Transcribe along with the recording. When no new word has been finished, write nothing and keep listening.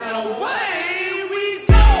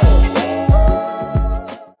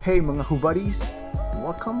Hey mga Hubaddies!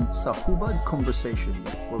 Welcome sa Hubad Conversation,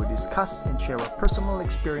 where we discuss and share our personal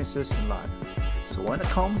experiences in life. So why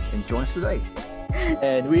not come and join us today?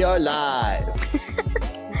 And we are live!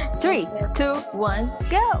 3, 2,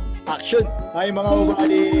 1, go! Action! Hi mga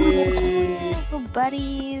Hubaddies!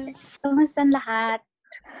 Buddies! Kamusta lahat?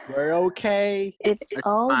 We're okay! It's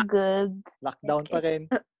all good. Lockdown pa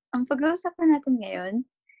rin. Ang pag-uusapan natin ngayon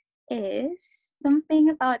is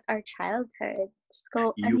something about our childhood.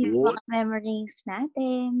 So, ano yung mga memories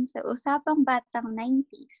natin sa usapang batang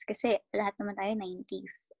 90s? Kasi lahat naman tayo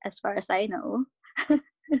 90s, as far as I know.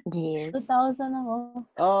 Yes. 2000 ako.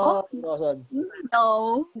 Oh, 2000. No,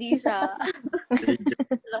 hindi siya.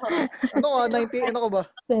 Ano ka? 90, ano ka ba?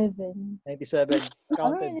 7. 97.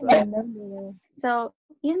 Counted ba? So,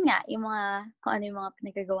 yun nga, yung mga, kung ano yung mga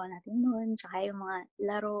pinagagawa natin noon, tsaka yung mga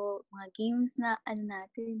laro, mga games na, ano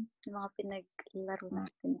natin, yung mga pinaglaro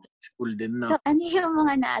natin. School din na. So, ano yung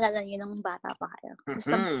mga naalala nyo nung bata pa kayo?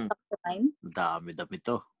 Some top of mind? Dami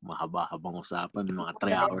to. Mahaba-habang usapan. Mga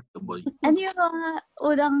 3 hours to boy. Ano yung mga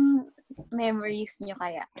unang memories nyo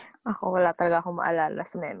kaya? Ako, wala talaga akong maalala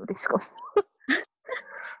sa memories ko.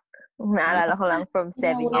 Naalala ko lang from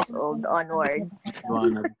 7 years old onwards.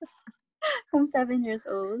 From 7 years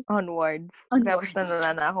old? Onwards. Tapos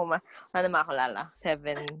wala na ako makalala.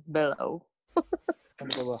 7 below. Ano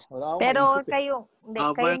ba ba? Wala akong Pero maisip eh.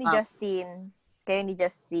 kayo ni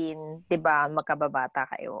Justin, 'di ba, magkababata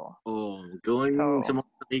kayo? Oo. Kung sa mga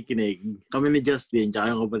nakikinig, kami ni Justin, tsaka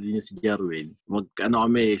yung kapatid niya si Jarwin,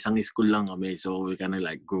 kami, isang school lang kami. So, we kind of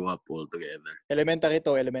like grew up all together. Elementary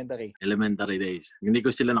to, elementary. Elementary days. Hindi ko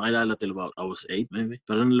sila nakilala till about I was 8, maybe.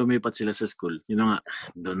 Pero nung lumipat sila sa school, yun na nga,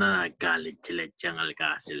 doon na nag-college sila siyang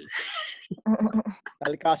Alcacel.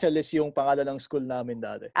 Alcacel is yung pangalan ng school namin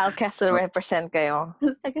dati. Alcacel represent kayo.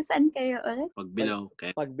 Taga saan kayo ulit? Pagbilaw.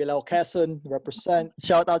 Pagbilao, Quezon, represent.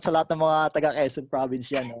 Shout out sa lahat ng mga taga Quezon province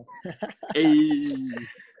yan. No?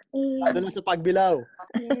 Ano na sa Pagbilao.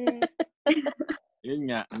 Yun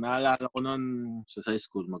nga, naalala ko noon sa high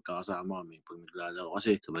school, magkakasama kami pag naglalaro.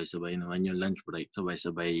 Kasi sabay-sabay naman yung lunch break,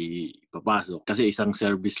 sabay-sabay papasok. Kasi isang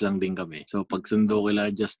service lang din kami. So pag sundo kila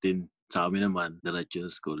Justin, sa amin naman, diretso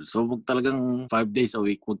sa school. So talagang 5 days a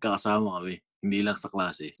week, magkakasama kami. Hindi lang sa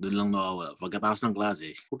klase, doon lang nawawala. Pagkatapos ng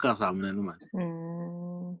klase, magkakasama na naman.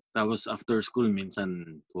 Tapos after school,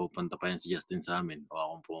 minsan pupunta pa yan si Justin sa amin o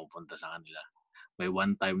akong pumupunta sa kanila. May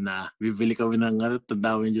one time na bibili kami ng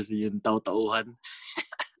tandawin niyo yung tau-tauhan.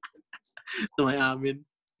 So may amin.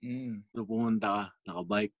 So pumunta ka,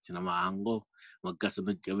 nakabike, sinamahan ko.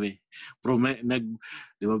 Magkasunod kami. Pero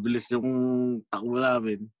di ba bilis yung takbo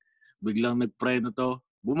namin. Biglang nagpreno to.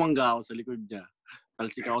 Bumangga ako sa likod niya.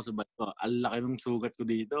 Talsik ako sa bike ko. Ang laki ng sugat ko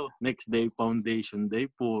dito. Next day, foundation day,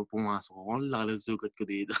 pumasok ako. Ang laki ng sugat ko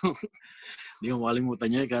dito. Hindi ko makalimutan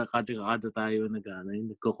niya. Kakada tayo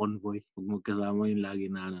nagko-convoy. Pag magkasama yung lagi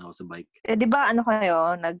na ako sa bike. Di ba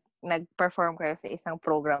kayo, nag-perform kayo sa isang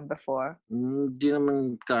program before? Hindi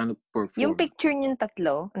naman perform. Yung picture niyong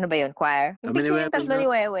tatlo, ano ba yun, choir? Yung picture niyong tatlo ni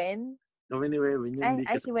Wewen? Kami ni Wewen yun.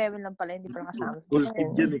 Si Wewen lang pala, hindi pa nakasama.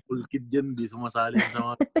 Cool kid yan. Di sumasali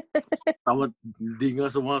sa mga... Tamad, hindi nga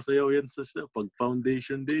sumasayaw yan sa pag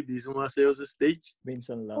foundation day, di sumasayaw sa stage.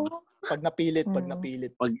 Minsan lang. Pag napilit.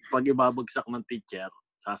 Pag ibabagsak ng teacher,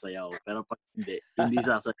 sasayaw. Pero pag hindi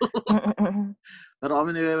sasayaw. Pero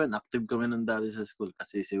kami ni Wewen, active kami nung dati sa school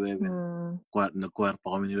kasi si Wewen, nag-choir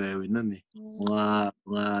pa kami ni Wewen nun eh. Mga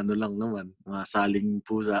ano lang naman, mga saling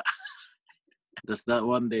pusa. Tapos that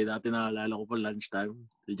one day, dati naalala ko pa lunchtime,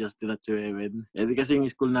 si Justin at si Wewen. Di kasi yung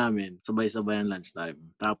school namin, sabay-sabay ang lunchtime.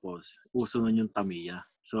 Tapos, uso nun yung Tamiya.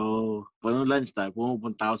 So, pag lunchtime,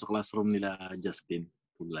 pumupunta ako sa classroom nila Justin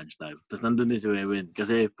pag lunchtime. Tapos nandun din si Wewen.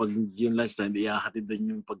 Kasi pag yung lunchtime, iahatid din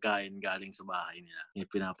yung pagkain galing sa bahay nila. Yung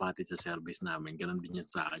pinapahatid sa service namin. Ganon din yun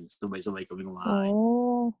sa akin. Sabay-sabay kami kumakain.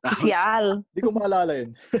 Social. Hindi ko maalala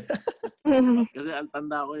yun. Kasi ang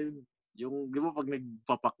tanda ko yun. Yung, di ba pag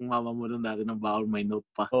nagpapak mama mo nun dati ng bawal, may note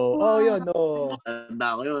pa. Yun.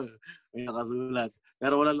 Tanda ko yun. May nakasulat.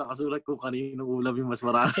 Pero wala nakasulat kung kaninong ulam yung mas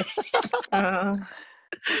marami.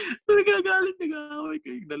 Nagagalit, nag-aaway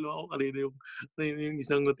kayo. Dalawa ko kanina yung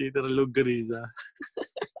isang natitira longganisa.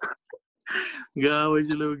 Gaway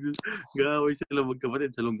sila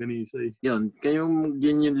magkapatid sa longganisa eh. Yun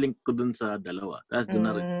yung link ko dun sa dalawa. Tapos doon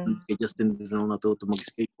na rin kay Justin din ako natuto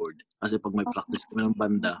mag-skateboard. Kasi pag may practice kami ng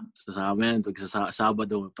banda, sa amin, sa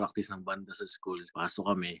Sabado may practice ng banda sa school.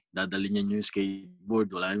 Pasok kami, dadalhin niya yung skateboard.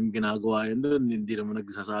 Wala yung ginagawa yan dun. Hindi naman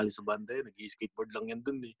nagsasali sa banda yun. Nag-skateboard lang yan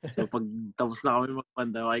dun eh. So pag tapos na kami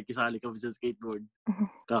magbanda, makikisali kami sa skateboard.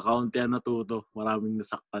 Kakaunti yan natuto. Maraming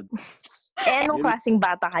nasaktan. Anong klaseng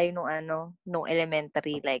bata kayo nung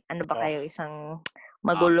elementary? Like, ano ba kayo? Isang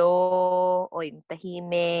magulo, o yung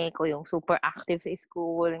tahimik, o yung super active sa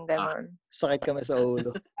school, yung gano'n. Sakit kami sa ulo.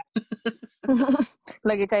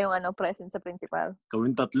 Lagi kayong present sa principal.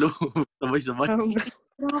 Kaming tatlo. Sabay-sabay.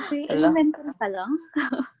 Grabe, Ala. elementary pa lang.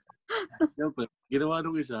 Siyempre, ginawa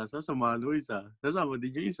nung isa, sasama nung isa, sasama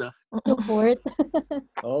din yung isa. Support.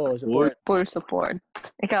 Oo, support. Full support.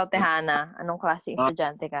 Ikaw, Tehana, anong klaseng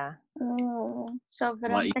estudyante ka?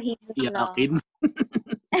 Sobrang tahimik lang. Iyakin.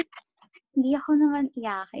 Hindi ako naman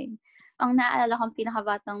iyakin. Ang naalala kong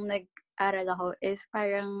pinakabatang nag-aral ako is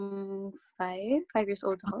parang 5 years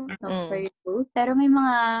old ako. No, 4 years old. Pero may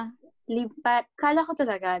mga kala ko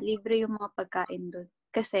talaga, libre yung mga pagkain doon.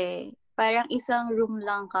 Kasi parang isang room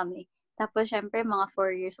lang kami. Tapos, syempre, mga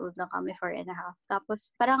 4 years old lang kami, 4 and a half.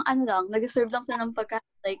 Tapos, parang nag-serve lang sila ng pagkain,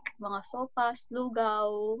 like, mga sopas,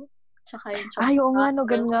 lugaw, tsaka yung chocolate. Ay, oo nga,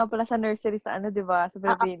 ganun nga pala sa nursery sa di ba? Sa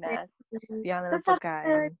Pilipinas. Yan na ng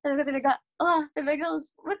pagkain. Talaga,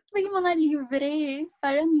 ba't may mga libre?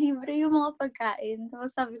 Parang libre yung mga pagkain.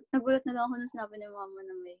 Tapos nagulat na lang ako nung sinabi ni mama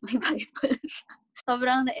na may bayad pala siya.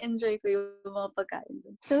 Sobrang na-enjoy ko yung mga pagkain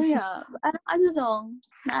doon. So yeah,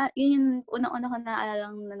 yun yung unang-una ko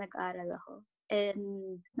naalala na nag-aaral ako.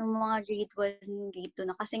 And nung mga grade 1, grade 2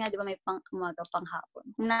 na, kasi nga di ba may umaga, panghapon.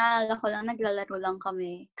 Naalala ko lang, naglalaro lang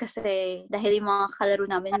kami. Kasi dahil yung mga kalaro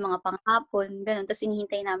namin, mga panghapon, ganun. Tapos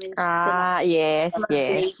hinihintay namin sila. Yes.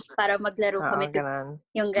 Para maglaro kami. Ganun.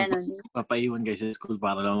 Yung ganun. Papaiwan kayo sa school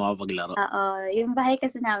para lang makapaglaro. Yung bahay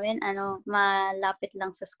kasi namin, malapit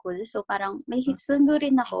lang sa school. So parang may sundo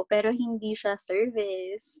rin ako, pero hindi siya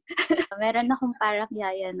service. Meron akong parang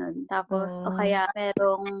yaya nun. Tapos, o kaya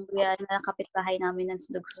merong yaya na kapitbahay namin ng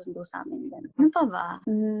sundo sa amin. Ganun. Ano pa ba?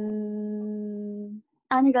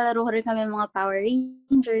 Naglalaro ko rin kami mga Power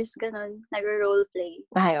Rangers, ganun. Nag-roleplay.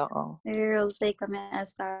 Ay, oo. Nag-roleplay kami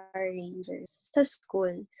as Power Rangers. Sa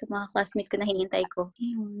school, sa mga classmate ko na hinintay ko.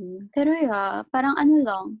 Ayun. Pero parang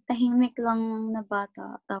tahimik lang na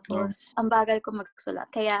bata. Tapos, ang bagal ko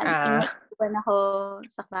magsulat. Kaya, iniiwan ako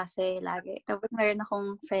sa klase lagi. Tapos, meron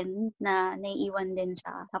akong friend na naiiwan din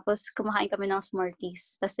siya. Tapos, kumakain kami ng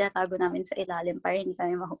Smarties. Tapos, tinatago namin sa ilalim para hindi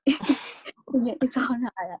kami mahuli. Isa ko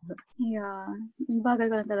naalala. Yeah.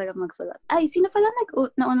 Bagal ko lang talaga magsulat. Ay, sino pala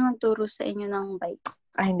nauna nagturo sa inyo ng bike?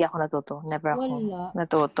 Ay, hindi ako natuto. Never ako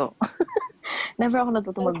natuto. Never ako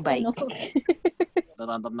natuto mag-bike.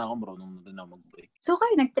 Tatantap na ako, bro, nung natin na mag-break. So,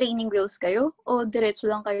 kayo nag-training wheels kayo? O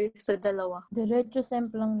diretso lang kayo sa dalawa? Diretso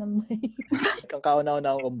simple lang naman. Ang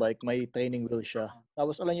kauna-una akong bike, may training wheel siya.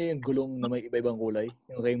 Tapos alam niyo yung gulong na may iba-ibang kulay,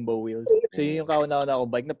 yung rainbow wheels. So yun yung kauna-una akong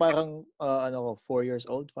bike na parang 4 years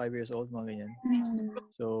old, 5 years old, mga ganyan.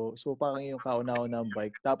 So parang yung kauna-una ng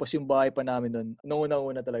bike. Tapos yung bahay pa namin nun, nung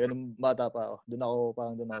una-una talaga, nung bata pa ako, doon ako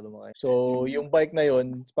lumaki. So yung bike na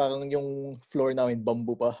yun, parang yung floor namin,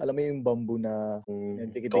 bamboo pa. Alam mo yung bamboo na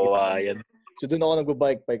Kawayan. So doon ako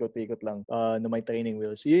nag-bike, paikot-ikot lang na may training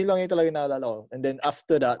wheels. Yun lang yung talaga naalala ko. And then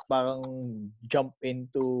after that, parang jump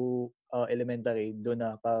into elementary, doon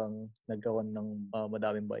na parang nagkaroon ng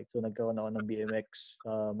madaming bike. So nagkaroon ako ng BMX,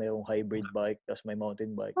 mayroong hybrid bike, tapos may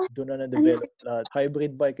mountain bike. Doon na na-develop lahat.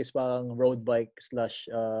 Hybrid bike is parang road bike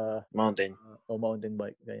 / mountain. O mountain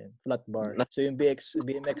bike, ganyan. Flat bar. So yung BMX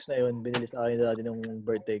na yun, binili sa akin dati nung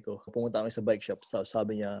birthday ko. Pumunta kami sa bike shop.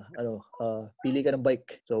 Sabi niya, pili ka ng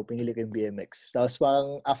bike. So pinili ko yung BMX. Tapos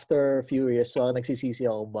parang after few years, parang nagsisisi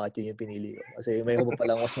ako kung bakit yun yung pinili ko. Kasi mayroon pa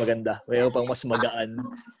palang mas maganda. Mayroon pang mas magaan.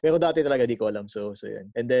 Pero dati talaga di ko alam. So yun.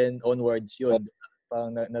 And then onwards yun.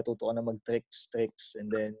 Parang natuto ka na mag-tricks, and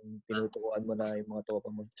then tinuturuan mo na yung mga tropa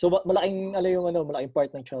mo. So malaking malaking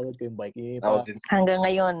part ng childhood ko yung bike. Hanggang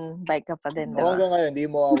ngayon, bike ka pa din, diba? Hanggang ngayon, hindi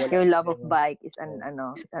mo mawawala. Your love of bike is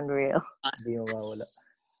is unreal. Hindi mo mawawala.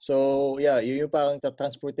 So, yeah, yun yung parang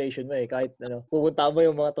transportation mo kahit pupunta mo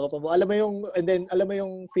yung mga tropa mo. Alam mo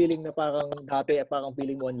yung feeling na parang dati, parang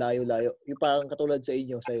feeling mo ang layo-layo. Yung parang katulad sa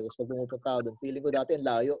inyo, pag pumupunta ako doon, feeling ko dati ang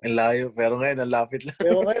layo. Ang layo, pero ngayon, ang lapit lang.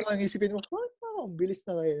 Pero ngayon, ang isipin mo, ang bilis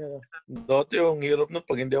na ngayon. Dati yung hirap na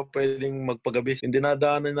pag hindi ako pwedeng magpagabi. Yung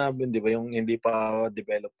dinadaanan namin, di ba, yung hindi pa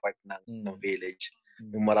developed part ng village.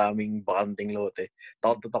 Yung maraming bakanting lote.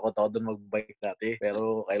 Takot ako doon mag-bike dati.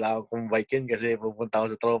 Pero kailangan kong bike yun kasi pupunta ako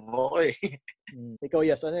sa tropa ko Ikaw,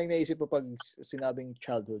 Yas, ano yung naisip mo pag sinabing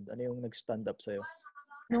childhood? Ano yung nag-stand up sa'yo?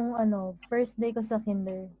 Nung first day ko sa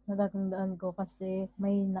kinder, natatandaan ko kasi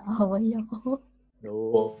may naaway ako.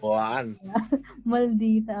 No.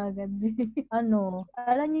 Maldita agad.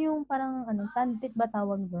 Alam niyo yung parang sandpit ba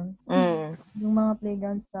tawag doon? Yung mga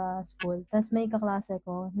playground sa school. Tapos may kaklase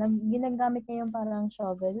ko, ginagamit niya yung parang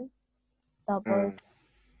shovel. Tapos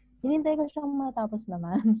hinintay ko siyang matapos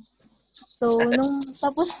naman. So, nung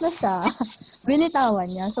tapos na siya,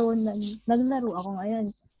 binitawan niya. So, naglaro ako ngayon.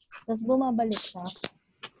 Tapos bumabalik siya.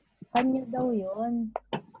 Kanya daw yun.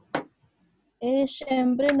 Eh,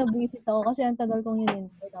 syempre, nabwisit ako kasi ang tagal kong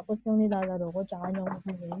hinintay. Tapos yung nilalaro ko, tsaka niyang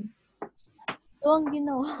game. So, ang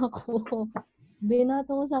ginawa ko,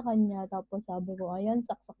 binato ko sa kanya. Tapos sabi ko, ayan,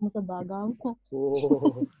 saksak mo sa baga mo.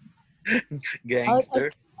 Oh.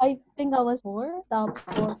 Gangster. I think I was 4.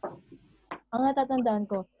 Tapos, ang natatandaan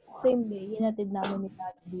ko, same day, hinatid namin ni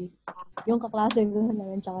Daddy yung kaklase ko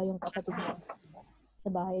na yun, tsaka yung kapatid niya sa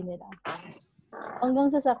bahay nila.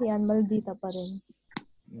 Hanggang sa sakyan, maldita pa rin.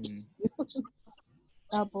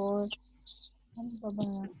 Tapos, ano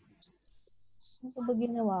pa ba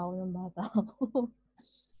ginawa ko ng bata ko?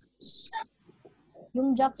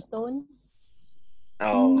 Yung Jackstone.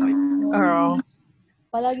 Oh.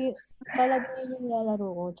 Palagi yun yung nilalaro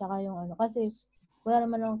ko, tsaka yung ano, kasi wala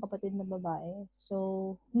naman akong kapatid na babae.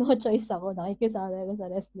 So, no choice ako. Nakikisala ako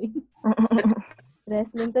sa wrestling.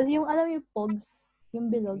 Wrestling. Tapos yung, alam yung pogs,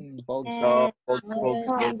 yung bilog. Pogs. Pogs.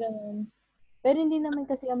 Pero hindi naman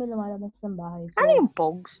kasi kami lumalabas ng bahay. So, Ano yung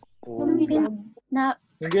pogs? yung bilog.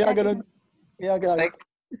 Yung ginaganon.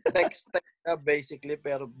 Text basically,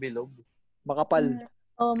 pero bilog. Makapal.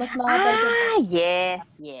 Mas makapal. Yes.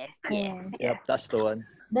 Yep, that's the one.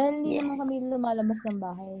 Dahil hindi naman kami lumalabas ng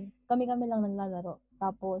bahay. Kami lang naglalaro.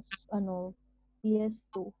 Tapos,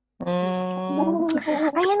 PS2.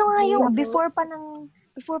 Ay, ano nga yung before pa ng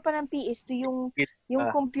PS2, yung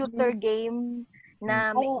computer game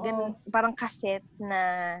na parang cassette na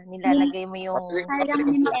nilalagay mo yung Parang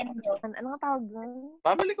Nintendo. ano nga tawag doon?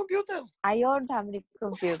 Family computer. Ayun, family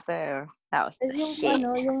computer. That was the yung shit.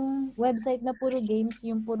 Yung website na puro games,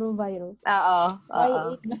 yung puro virus. Oo.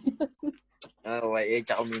 Y8 na Y8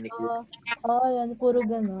 tsaka Minicube. yan, puro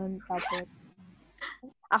ganun. Tapos,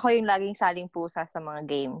 ako yung laging saling pusa sa mga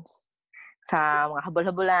games. Sa mga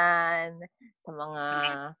habol-habulan, sa mga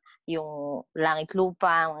yung langit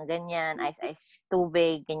lupa, mga ganyan, ice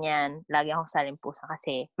tubig, ganyan. Lagi akong saling pusa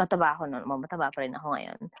kasi mataba ako noon. Mataba pa rin ako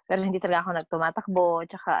ngayon. Pero hindi talaga ako nagtumatakbo.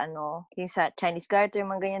 Tsaka yung sa Chinese garter,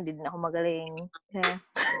 mga ganyan, di din ako magaling. Yeah.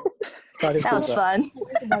 That was fun.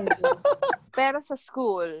 Pero sa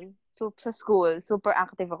school, super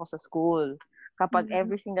active ako sa school. Kapag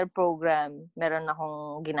every single program, meron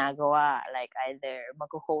akong ginagawa. Like either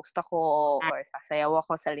mag-host ako or sasayaw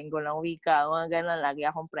ako sa linggo ng wika. Mga gano'n, lagi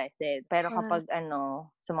akong present. Pero kapag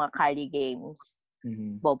sa mga Kali games,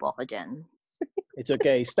 bobo ako dyan. It's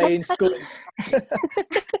okay. Stay in school.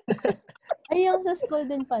 Ay, yung sa school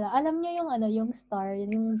din pala. Alam niyo yung star,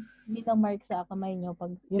 yung dito mark sa kamay niyo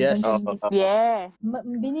pag yung Yes. Yeah.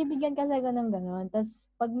 Binibigyan kasi ako ng gano'n. Tapos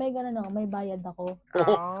pag may gano'n ako, may bayad ako.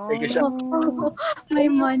 Thank you, siya. May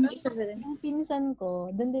money. Yung pinsan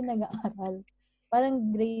ko, doon din nag-aaral.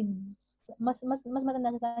 Parang grade, mas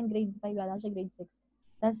matanda siya sa grade 5, wala siya grade 6.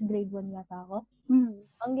 Tapos grade 1 yata ako.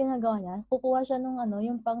 Ang ginagawa niya, kukuha siya nung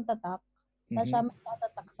yung pang-tatak. Tapos siya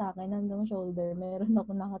magtatatak sa akin hanggang shoulder. Meron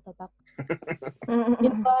ako nakatatak.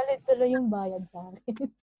 Invalid tuloy yung bayad sa akin.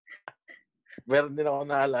 Meron din ako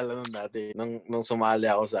naalala nung dati. Nung sumali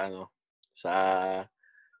ako sa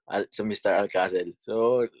Mr. Alcacel.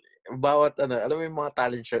 So, bawat alam mo yung mga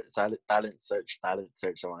talent search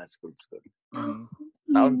sa mga school.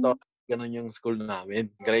 Taon to, ganun yung school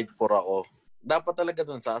namin. Grade 4 ako. Dapat talaga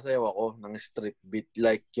doon sasayaw ako ng street beat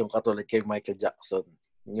like yung katulad kay Michael Jackson.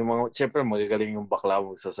 Yung mga, siyempre magagaling yung bakla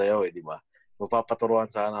magsasayaw di ba?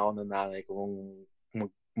 Magpapaturuan sana ako ng nanay kung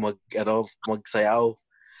magsayaw.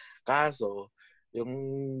 Kaso, yung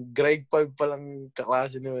grade 5 pa lang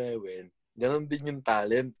kaklase ni Wewen, ganon din yung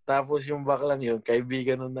talent. Tapos yung baklang yun,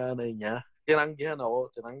 kaibigan ng nanay niya. Tinanggihan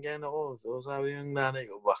ako. So sabi yung nanay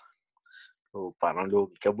ko, parang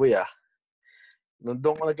lugi ka boy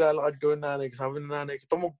Nandun ko naglalakad ko yung nanay ko. Sabi ng nanay ko,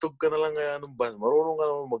 tumugtog ka na lang kaya ng band. Marunong ka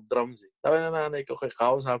naman mag-drums Sabi ng nanay ko,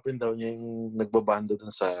 kausapin daw niya yung nagbabando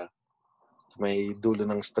dun sa may dulo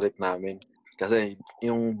ng street namin. Kasi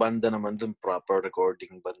yung banda naman dun, proper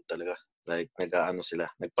recording band talaga. Like, sila.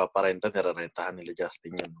 Nagpaparenta, nirarentahan nila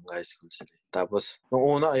Justin yan nung high school sila. Tapos,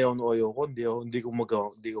 nung una, ayaw ko. Hindi ko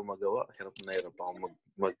magawa. Hirap na hirap ako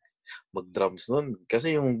mag-drums nun.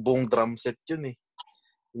 Kasi yung buong drum set yun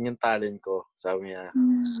Yun yung talent ko. Sabi niya,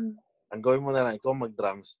 ang gawin mo na lang, ikaw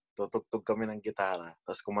mag-drums. Tutugtog kami ng gitara.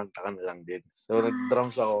 Tapos kumanta ka na lang din. So,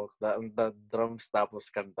 nag-drums ako. Drums tapos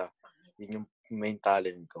kanta. Yun yung main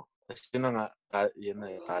talent ko. Tapos yun na nga, yun na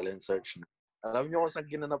yung talent search na. Alam niyo kung saan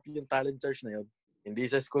ginanap yung talent search na yun? Hindi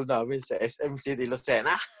sa school namin, sa SM City,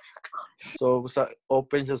 Lucena. So,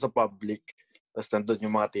 open siya sa public. Tapos nandun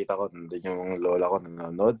yung mga tita ko, nandun yung mga lola ko,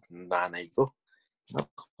 nanonood, nanay ko.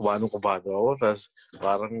 Kubado ako. Tapos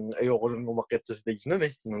parang ayoko nang umakyat sa stage nun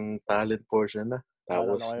eh. Nung talent portion na.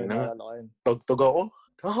 Tapos tugtog ako.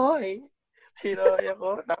 Hoy! Hinoy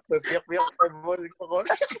ako. Piyak-piyak pa mo.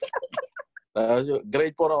 Tapos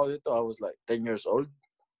grade 4 ako dito. I was like 10 years old.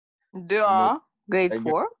 Hindi Grade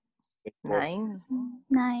 4? 9.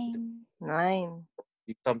 9.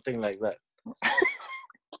 Something like that.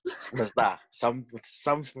 Basta.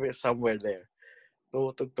 Somewhere there.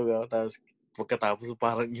 Tugtog ako. Tapos pagkatapos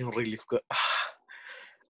parang yung relief ko.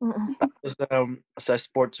 Tapos sa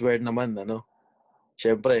sportswear naman,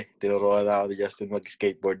 syempre, tinuruan ako ni Justin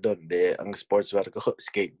mag-skateboard doon. Ang sportswear ko,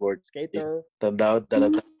 skateboard. Skater. Dala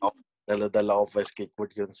ko pa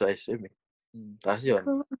skateboard yun sa SM eh. Tapos yun.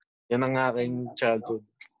 Yan ang aking childhood.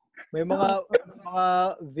 May mga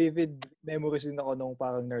vivid memories din ako nung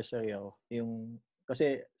parang nursery ako.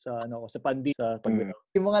 Kasi sa Pandi, sa Pagbilaw.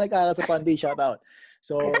 Yung mga nag-aaral sa Pandi, shout out.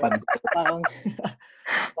 So parang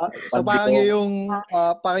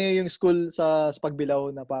parang yung school sa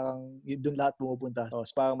Pagbilaw na parang doon lahat pumupunta. So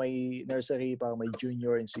parang may nursery, parang may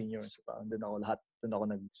junior and senior. So parang doon ako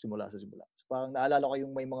nagsimula sa simula. So parang naalala ko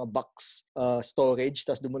yung may mga box storage,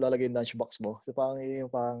 tapos doon mo lalagay yung lunchbox mo. So parang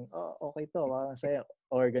okay to, parang saya.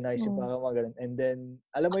 Organize yung parang mga ganun. And then,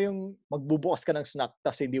 alam mo yung magbubukas ka ng snack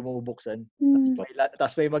tapos hindi mo mabuksan.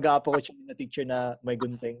 Tapos may mag-approach na teacher na may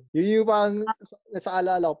gunting. Yun yung parang, sa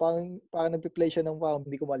alala ko, parang nagpi-play siya ng parang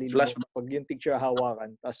hindi ko malilimutan. Pag yung teacher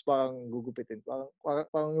hawakan, tapos parang gugupitin.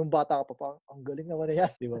 Parang yung bata ka pa, parang, ang galing naman na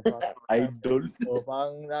yan. Di ba? Idol. So,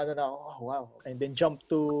 parang na ako, wow. And then jump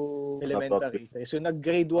to elementary. So,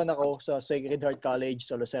 nag-grade 1 ako sa Sacred Heart College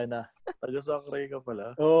sa Lucena. Taga-Sacred ka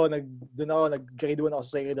pala? Oo, doon ako, nag-grade 1 ako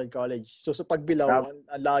sa Sacred Heart College. So, sa Pagbilaw, ang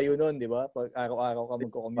layo nun, di ba? Pag araw-araw ka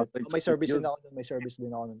magko-commute. May service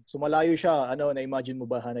din ako nun. So, malayo siya. Na-imagine mo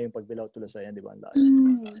ba na yung Pagbilaw to Lucena, di ba? Ang layo.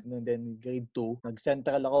 And then, grade 2,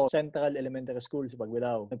 nag-central ako. Central Elementary School sa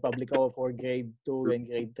Pagbilaw. Nag-public ako for grade 2 and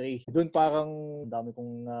grade 3. Doon parang dami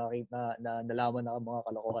kong nalaman na mga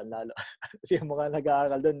kalokohan lalo. Kasi yung mga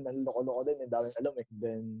nag-aaral doon, naloko-loko din. Ang daming alam eh.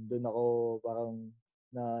 Then, doon ako parang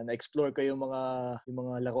na-explore ko yung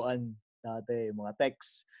mga laruan dati, yung mga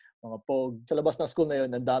text, mga pog. Sa labas ng school na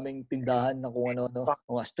yun, ang daming tindahan na kung ano,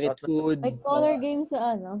 mga street food. May color game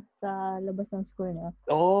sa labas ng school na.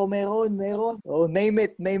 Meron. Name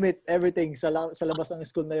it, everything. Sa labas ng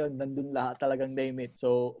school na yun, nandun lahat talagang name it.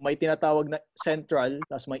 So, may tinatawag na Central,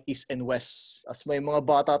 tapos may East and West. Tapos may mga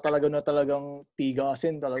bata talaga na talagang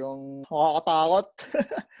tigasin, talagang nakakatakot.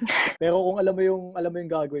 Pero kung alam mo yung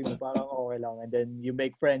gagawin mo, parang okay lang. And then, you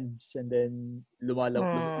make friends, and then,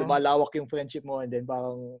 lumalawak yung friendship mo, and then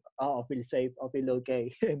parang, I feel safe, I feel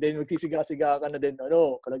okay. And then, magsisiga-siga ka na din,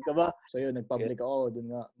 kalag ka ba? So, yun, nag-public ako, dun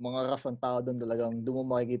nga, mga rough ang tao dun talagang, doon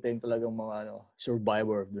mo makikita yung talagang mga,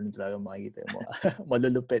 survivor, dun talagang makikita yung mga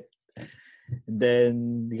malulupit. And then,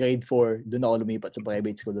 grade 4, doon ako lumipat sa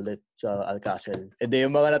private school ulit sa Alcacel. And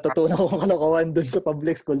then, yung mga natutunan kong kalokohan doon sa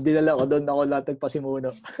public school, dinala ko doon, ako lahat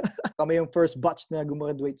nagpasimuno. Kami yung first batch na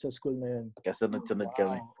gumraduate sa school na yun. Kasunod-sunod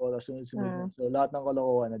kami. Sunod-sunod. So, lahat ng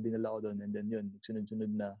kalokohan na dinala ko doon. And then, yun,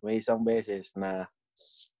 sunod-sunod na. May isang beses na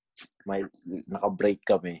naka-break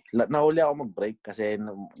kami. Nahuli ako mag-break kasi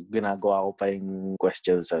ginagawa ko pa yung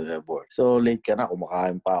questions sa board. So, late ka na,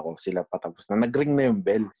 kumakain pa ako. Sila patapos na. Nag-ring na yung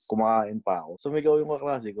bell. Kumakain pa ako. Sumigaw yung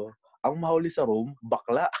kaklase ko. Ang mahuli sa room,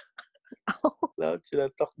 bakla. Lahat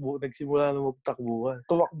sila takbo. Nagsimula na magtakbuhan.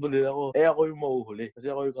 Tumakbo din ako. Ako yung mahuhuli.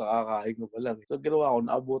 Kasi ako yung kakakain ko pa lang. So, ginawa ko,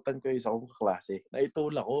 naabutan ko yung isa kong kaklase.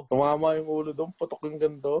 Naitulak ko. Tumama yung ulo doon. Putok yung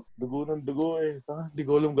ganito. Dugo ng dugo eh. Tapos, di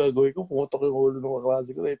ko alam gagawin ko. Putok yung ulo ng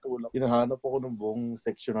kaklase ko. Naitulak. Hinahanap ako ng buong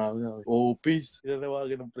section namin. Peace.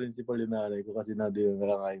 Tinatawagan ng principal yung nanay ko kasi nandun yung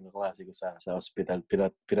nakakain ng kaklase ko sa hospital.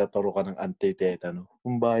 Pinaturo ka ng anti-tetano.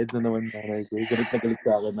 Kung bakit na naman nanay ko. Galit na galit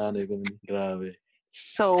sa akin nanay ko. Grabe.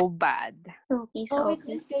 So bad.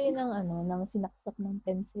 Witness kayo ng sinaksak ng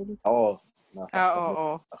pencil. Oo.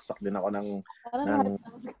 Nakaksak din ako ng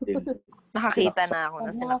nakakita na ako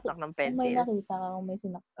ng sinaksak ng pencil. May nakita ka kung may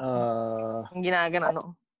sinaksak.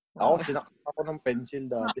 Ginagano. Ako, sinaksak ako ng pencil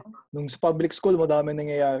dati. Nung sa public school, madami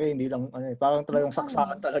nangyayari. Hindi lang, parang talagang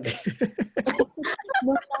saksakan talaga.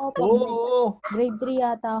 Grade 3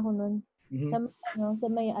 yata ako nun. Sa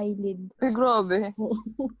may eyelid. Ay, grabe.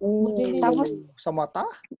 Tapos, sa mata?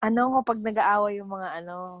 Kapag nag-aaway yung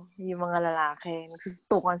mga lalaki,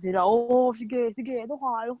 nagsustukan sila. Sige, ano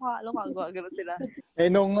ka, gano'n sila.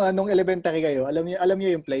 Nung elementary kayo, alam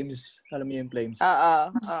niyo yung flames? Oo.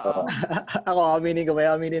 Ako,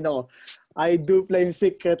 aminin ako. I do flames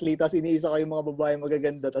secretly, tapos iniisa ko yung mga babae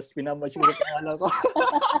magaganda, tapos pinamatch ko sa pangalan ko.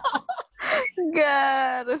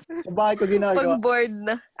 God! Sa bahay ko ginagawa. Pag bored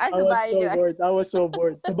na. I was so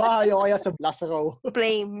bored. Sa bahay o kaya sa last row.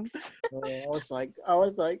 Flames. I was like,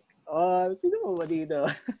 sino ba dito?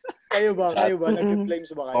 Kayo ba?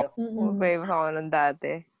 Nag-flames ba kayo? Flames ako nun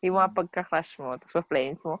dati. Yung mga pagka-crush mo, tapos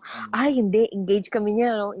pa-flames mo. Ay, hindi. Engage kami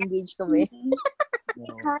niya, no? Engage kami.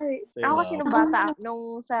 Ako kasi nung bata,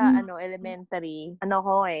 nung sa elementary,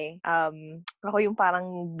 ako yung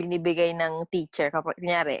parang binibigay ng teacher. Kapag,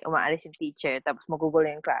 kunyari, umaalis yung teacher, tapos magugulo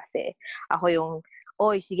yung klase. Ako yung,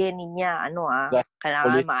 oy, sige, Ninya,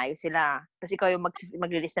 kailangan maayos sila. Tapos ikaw yung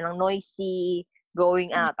maglilista ng noisy,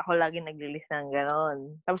 going out. Ako lagi naglilista ng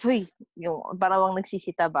gano'n. Tapos, yung parang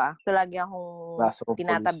nagsisita ba? So, lagi akong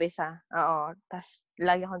tinatabi tapos,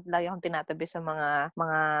 lagi akong tinatabi sa mga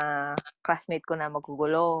classmate ko na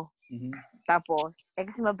magugulo. Mm-hmm. Tapos,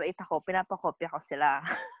 kasi mabait ako, pinapakopya ko sila.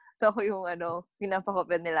 So, ako yung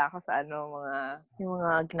pinapakopya nila ako sa yung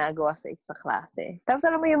mga ginagawa sa klase. Tapos,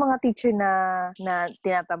 alam mo yung mga teacher na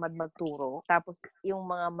tinatamad magturo. Tapos, yung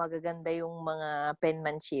mga magaganda yung mga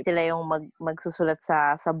penmanship. Sila yung magsusulat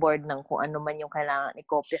sa board ng kung ano man yung kailangan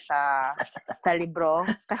ikopya sa libro.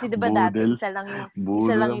 Kasi, di ba dati, isa lang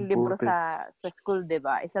yung libro sa school, di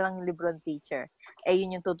ba? Isa lang yung libro ng teacher.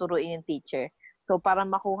 Yun yung tuturuin yung teacher. So, para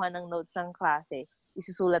makuha ng notes ng klase,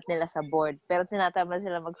 isusulat nila sa board. Pero tinatamad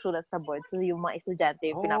sila magsulat sa board. So, yung mga estudyante,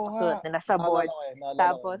 yung pinapasulat nila sa board.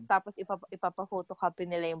 Tapos ipapa-photocopy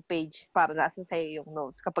nila yung page para nasa sa'yo yung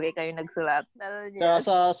notes kapag ikaw yung nagsulat.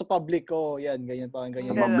 Sa public, yan. Ganyan, parang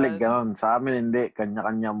ganyan. Sa public, gano'n. Sa amin, hindi.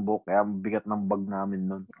 Kanya-kanyang book. Kaya bigat ng bag namin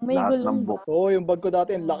nun. May Lahat gulong. ng book. Yung bag ko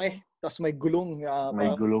dati, ang laki. Tapos may gulong.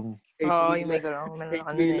 May gulong. Yung may gulong.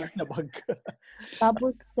 Na bag.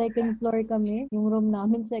 Tapos, second floor kami. Yung room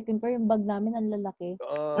namin, second floor. Yung bag namin, ang lalaki.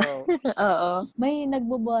 Oo. May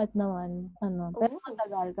nagbubuhat naman. Pero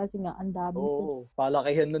matagal kasi nga, ang dami.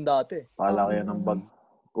 Palakihan nun dati. Palakihan ng bag.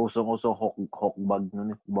 Usong-usong hawk bag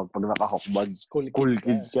nun eh. Pag naka-hawk bag, cool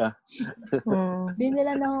kid ka.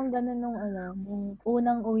 Binila na akong gano'n nung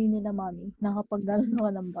unang uwi nila mami. Nakapag-gano'n ako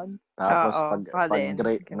ng bag. Tapos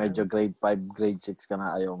medyo grade 5, grade 6 ka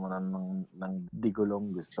na, ayaw mo na ng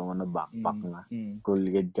digulong, gusto mo na backpack na. Cool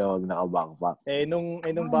kid ka, wag naka-backpack.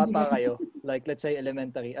 Nung bata kayo, like let's say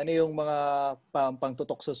elementary, ano yung mga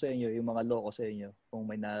pangtutokso sa inyo, yung mga loko sa inyo, kung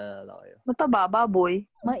may naalala kayo? Mataba, baboy.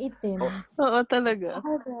 Maitim. Oo, talaga.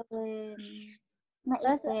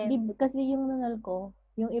 Kasi yung nunal ko,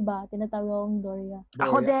 yung iba, tinatawag akong Gloria.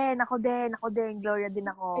 Ako din. Gloria din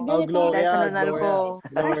ako.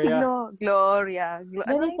 Gloria.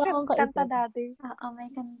 Ganito akong kanta dati.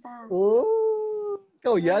 May kanta.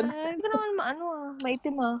 Ikaw yan? Hindi naman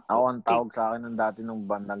maitim Ako ang tawag sa akin ng dati nung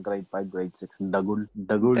bandang grade 5, grade 6, Dagul.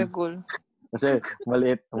 Kasi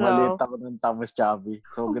maliit ako nun, tapos chubby.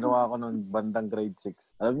 So, ginawa ko nung bandang grade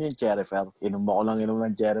 6. Alam niyo yung cherry fair? Inom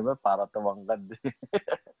ng cherry fair para tumangkad.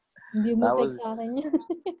 Hindi mo take sa akin yun.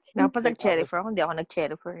 Dapat nag-cherry fair. Hindi ako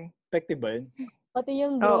nag-cherry fair. Effective ba yun? Pati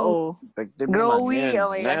yung Effective Growy. naman.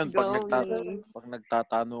 Oh my Ngayon, God, pag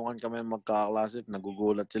nagtatanungan kami magkaklase,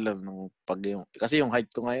 nagugulat sila kasi yung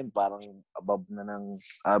height ko ngayon parang above na ng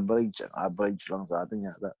average. Average lang sa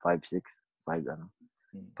atin yata. 5'6", 5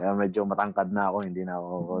 Kaya medyo matangkad na ako, hindi na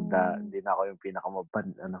ako yung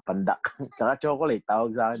pandak. Tsaka chocolate,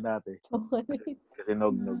 tawag sa akin dati. Kasi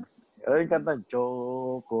nog-nog. Yung kanta,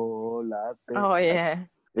 chocolate. Oh, yeah.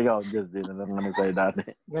 Ikaw, Diyos, di na lang sa'yo dati.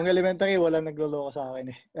 Nung elementary, walang nagloloko sa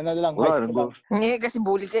akin eh. High school lang. Kasi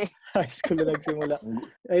bully ka eh. High school na nagsimula.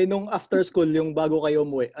 Nung after school, yung bago kayo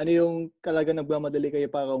umuwi, ano yung talaga nagmamadali kayo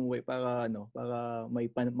para umuwi? Para may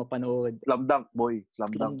mapanood? Slam dunk, boy.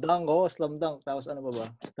 Slam dunk. Tapos ano pa ba?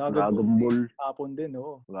 Dragon Ball. Hapon din,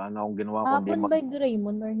 Wala na akong ginawa. Hapon by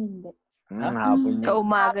Doraemon or hindi? Hapon yun. Sa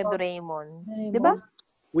umaga, Doraemon. Diba?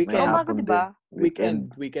 Weekend. Umaga, diba?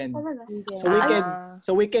 Weekend.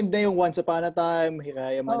 So weekend na yung Once Upon a Time,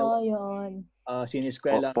 Hiraya Manawa. Yun.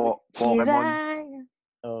 Siniskwela. Pokemon.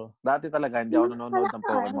 Dati talaga, hindi ako nanonood ng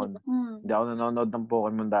Pokemon. Hindi ako nanonood ng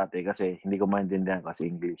Pokemon dati kasi hindi ko maintindihan kasi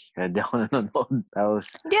English. Kaya hindi ako nanonood.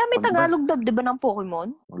 Tapos, hindi may Tagalog dub, di ba, ng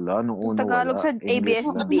Pokemon? Wala, nung una Tagalog sa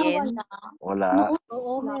ABS-CBN? Wala.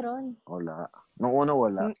 Oo, meron. Wala. Nung una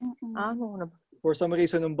wala. Nung una. For some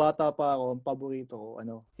reason, nung bata pa ako, ang paborito ko,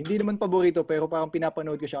 hindi naman paborito, pero parang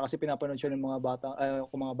pinapanood ko siya kasi pinapanood siya ng mga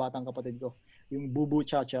batang kapatid ko. Yung Bubu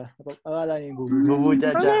Chacha. Alala niyo yung Bubu? Bubu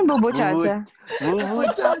Chacha. Ano yung Bubu Chacha? Bubu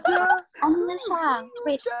Chacha. Ano na siya?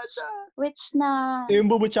 Which na... Yung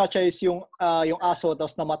Bubu Chacha is yung aso,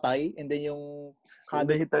 tapos namatay, and then yung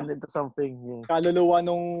They turned into something. Yeah. Kaluluwa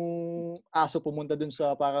nung aso pumunta dun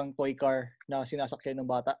sa parang toy car na sinasakyan ng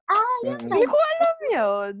bata. Yan. Hindi ko alam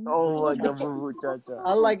yun? Oh my God, Bubu Chacha.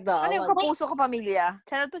 I like that. Ano I yung like Kapuso Kapamilya?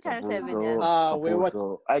 Channel 2, Channel 7 yan. we what?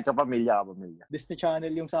 Kapuso. Ay, kapamilya. Disney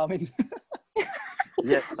Channel yung sa amin.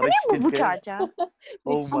 Yeah, Ano rich yung kid Bubu kayo. Chacha?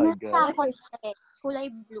 Oh my God. Kulay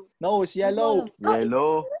blue. No, it's yellow.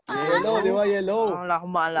 Yellow. Yellow, di ba? Yellow. Wala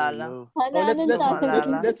akong maalala. Oh, let's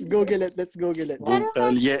maalala. Google it. Let's Google it.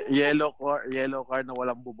 Yellow car na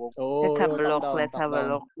walang bubong. Oh, Let's have a look. top Let's have a down.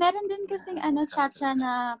 look. Meron din kasing Chacha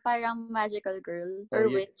na parang magical girl or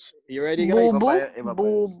Oh, witch. You ready, guys? Bubu. Iba pa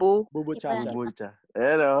yun. Bubu. Bubu Chacha. Bubu Cha.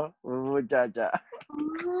 Hello, Bubu Chacha.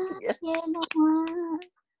 Yellow nga.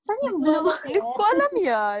 Saan yung blue? Hindi ko alam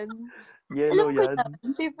yan. Yellow Alam ko yan.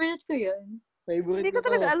 yan. Favorite ko yan. Favorite Hindi ko ko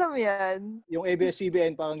talaga to. alam yan. Yung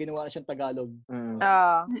ABS-CBN, parang ginawa na siyang Tagalog.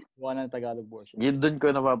 Gawa na ng Tagalog version. Yun doon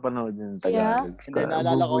ko napapanood yung Tagalog. And then,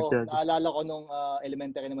 naalala Bubu Chacha. ko nung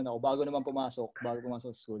elementary naman ako, bago pumasok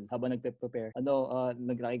sa school, habang nagpe-prepare,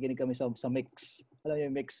 nakikinig kami sa mix. Alam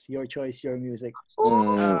niyo yung mix, Your Choice, Your Music.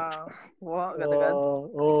 Wow, ganda-ganda.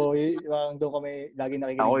 Parang doon kami lagi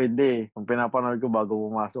nakikinig. Ako hindi. Ang pinapanood ko bago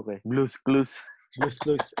pumasok Blues Clues. Blues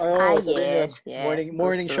Clues. Oh, yes.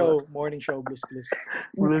 Morning show, Blues Clues.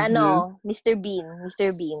 Mr. Bean. Oh,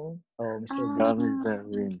 Mr. Bean. Mr.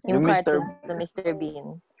 Bean. Yung cartoons na Mr.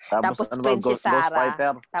 Bean. Tapos ano ba, Princess Sarah.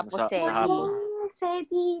 Fighter. Tapos sa Sedi. hapon.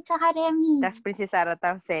 Sedi, tsaka Remy. Tapos Princess Sarah,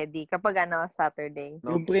 tapos Sedi. Kapag Saturday.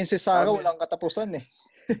 Yung Princess Sarah, walang katapusan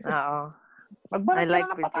Oo. I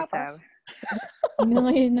like Princess Sarah. Hanggang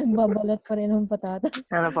ngayon, nagbabalat pa rin ng patatas.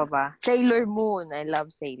 Ano pa ba? Sailor Moon. I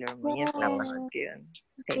love Sailor Moon. Yes, napanood ko yun.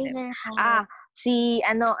 Sailor Moon.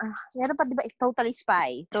 Meron pa diba? Totally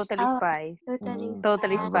Spy. Totally Spy.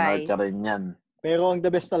 Totally Spy. Manood ka rin yan. Pero ang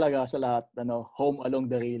the best talaga sa lahat, Home Along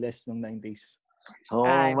the Riles nung 90s.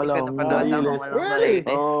 Walang napanood. Really?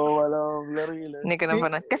 Walang Riles. Hindi ko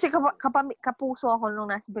napanood. Kasi kapuso ako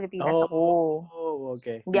nung nasa Pilipinas.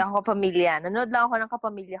 Okay. Hindi ako kapamilya. Nanood lang ako ng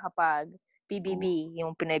kapamilya kapag PBB,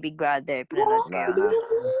 yung Pinoy Big Brother. Pinanood ko yun.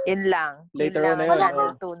 Yun lang. Later on na yun.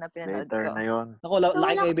 Channel 2 na pinanood Later ko. na yun. Ako,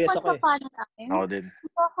 like ABS ako Ako din.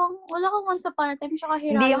 Wala akong Once Upon a Time, tsaka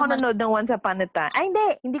Hiraya. Hindi ako nanood ng Once Upon a Time. Ay, hindi.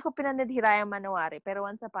 Hindi ko pinanood Hiraya Manowari. Pero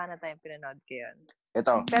Once Upon a Time, pinanood ko yun.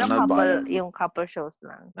 Ito, Pero yung couple shows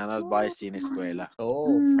lang. nanood ba kayo Sineskwela?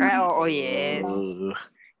 Ay, oo, yes.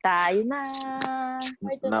 Tayo na.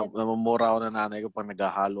 Namumura ako ng nanay ko pag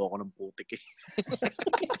naghahalo ako ng putik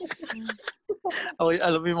Okay,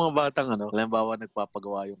 alam mo yung mga batang halimbawa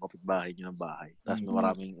nagpapagawa yung kapitbahay niyo ng bahay. Tapos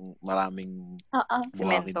maraming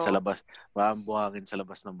buhangin sa labas. Maraming buhangin sa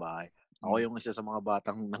labas ng bahay. Ako yung isa sa mga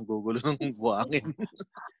batang nanggugulo ng buhangin.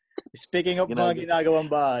 Speaking of mga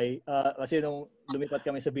ginagawang bahay, kasi nung lumipat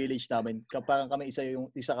kami sa village namin, parang kami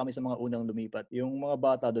isa kami sa mga unang lumipat. Yung mga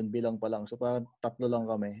bata doon bilang pa lang. So parang 3 lang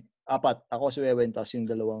kami. 4. Ako si Wewen, tapos yung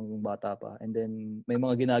 2 bata pa. And then may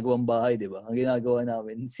mga ginagawang bahay, di ba? Ang ginagawa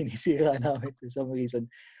namin, sinisira namin for some reason.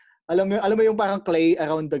 Alam mo yung parang clay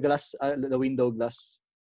around the glass, the window glass.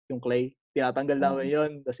 Yung clay. Tinatanggal namin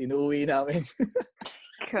yun, tapos inuwi namin.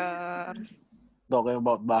 Talking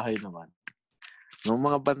about bahay naman. Noong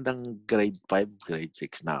mga bandang grade 5, grade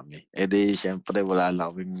 6 namin. Di, syempre, wala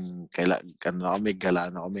na kaming,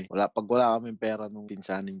 gala na kami. Pag wala kaming pera nung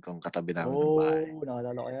pinsanin kong katabi namin ng bahay.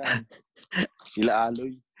 Nakalala ko yan. Sila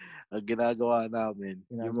Aloy. Ang ginagawa namin,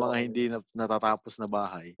 yung mga hindi natatapos na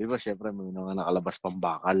bahay. Diba, syempre, may mga nakalabas pang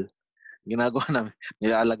bakal. Ginagawa namin,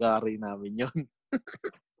 nilalagari namin yun.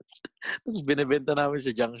 Tapos binibenta namin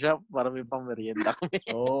sa junk shop para may pang merienda kami.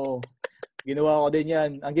 Ginawa ko din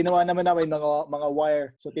yan. Ang ginawa naman namin mga wire.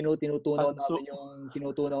 So tinutunaw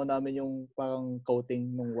namin yung parang coating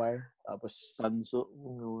ng wire. Tapos Tanso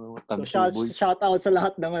shout out sa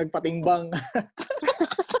lahat ng nagpatimbang.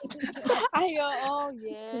 Ay,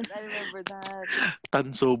 yes. I remember that.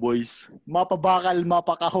 Tanso boys. Mapabakal,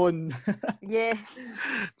 mapakahon. Yes.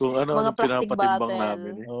 Kung mga plastic pinapatimbang bottle.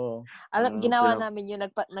 namin. Ginawa namin yun.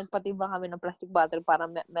 Nagpatimbang kami ng plastic bottle para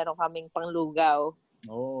meron kaming panglugaw.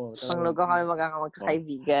 Panglugaw kami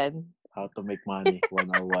magkakaibigan. How to make money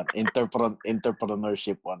 101.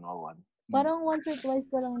 Entrepreneurship 101. Parang once or twice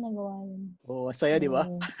ko lang nagawa yun. Saya, di ba?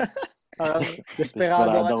 Parang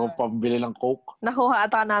desperado ko pambili ng Coke. Nakuha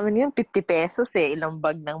ata namin yun, 50 pesos Ilang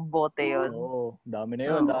bag ng bote yun. Dami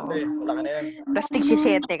na yun, dami. Wala ka na yan. Tapos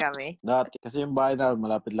tig-7 kami. Dati, kasi yung bahay na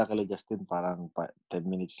malapit lang kay Justin, parang 10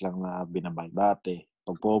 minutes lang na binabay. Dati,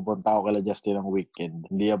 pag pupunta ako kay Justin ng weekend,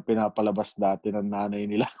 hindi yung pinapalabas dati ng nanay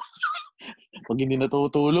nila. Pag hindi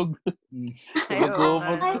natutulog.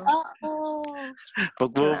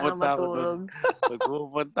 Pag pupunta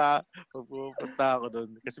ako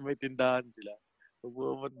doon, kasi may tindahan sila. Pag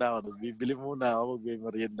pupunta ako doon, bibili muna ako,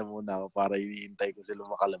 mag-merienda muna ako para iniintay ko sila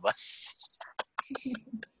makalabas.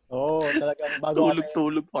 Oo, talagang bago kami,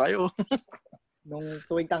 Tulog pa kayo. nung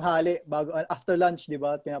tuwing tanghali, after lunch, di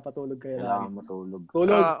ba? Pinapatulog kayo Kailangan lagi. matulog.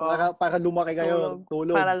 Tulog, Oo. para lumaki kayo.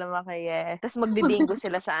 Tulog. Para lumaki, yes. Tapos magbibingo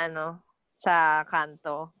sila sa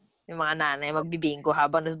kanto. Yung mga nanay, magbibingo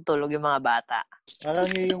habang natutulog yung mga bata. Parang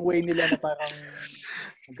yun yung way nila na parang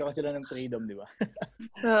magkaroon sila ng freedom, di ba?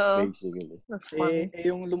 Oo. Basically. That's fun.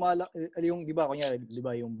 Yung di ba, kunyari, di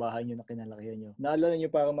ba, yung bahay nyo na kinalakihan nyo. Naalala nyo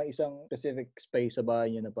parang may isang specific space sa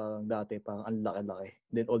bahay nyo na parang dati, parang ang laki-laki.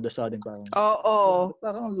 Then all of a sudden, parang, Oo.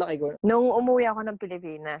 parang ang laki ko. Nung umuwi ako ng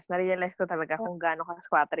Pilipinas, na-realize ko talaga kung gaano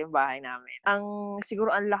ka-squatter yung bahay namin.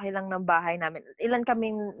 Siguro ang laki lang ng bahay namin. Ilan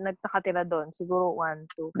kaming nagtakatira doon? Siguro 1,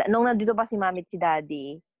 2. Nung nandito pa si mami at si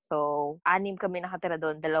daddy, so 6 kami nakatira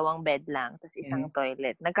doon, 2 bed lang, tapos isang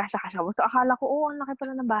toilet. Nagkasya-kasya. So akala ko, ang laki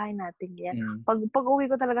pala ng bahay natin. Yan. Pag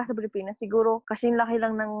uwi ko talaga sa Pilipinas, siguro kasing laki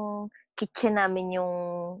lang ng kitchen namin, yung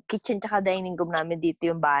kitchen tsaka dining room namin,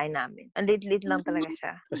 dito yung bahay namin. Ang liit-liit lang talaga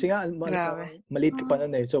siya. Kasi nga, maliit ka pa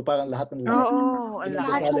nun eh. So parang lahat ng Oo, ang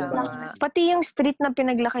laki Lahat na. ng Pati yung street na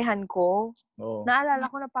pinaglakihan ko, Oo. naalala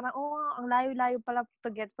ko na parang, ang layo-layo pala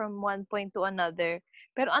to get from one point to another.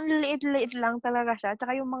 Pero ang liit-liit lang talaga siya.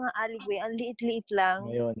 Tsaka yung mga alleyway, ang liit-liit lang.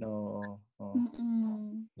 Ngayon, oo.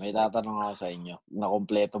 May tatanong ako sa inyo.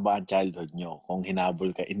 Nakompleto ba ang childhood nyo? Kung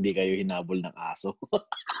hindi kayo hinabol ng aso?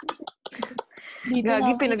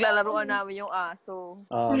 Gagi, pinaglalaruan namin yung aso.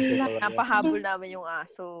 Napahabol namin yung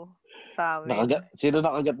aso sa amin. Sino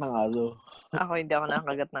nakagat ng aso? Ako, hindi ako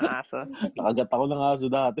nakagat ng aso. Nakagat ako ng aso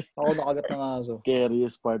dati. Ako nakagat ng aso.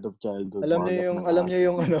 Scariest part of childhood. Alam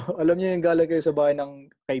niyo yung galing kayo sa bahay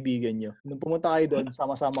ng kaibigan niyo. Nung pumunta kayo doon,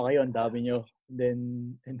 sama-sama kayo, ang dami niyo.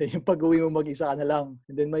 And then yung pag-uwi mo mag-isa ka na lang.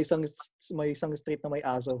 And then may isang street na may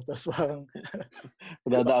aso. Tapos parang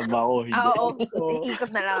dadaan ba ako? Hindi. Oo.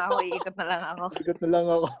 Iikot na lang ako. Ikot na lang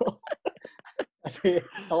ako. Kasi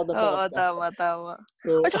ako natakot. Oo, tama.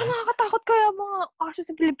 So, at saka nakakatakot kaya mga aso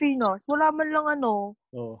sa Pilipinas. Wala man lang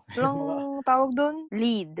walang tawag doon?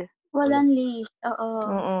 Lead. Walang leash.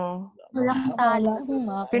 Oo. Walang talo.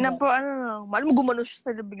 Mahal mo gumano siya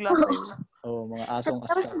sa bigla sa'yo. mga asong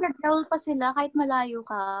Tapos nag-growl pa sila kahit malayo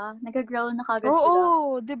ka. Nag-growl na kagad sila.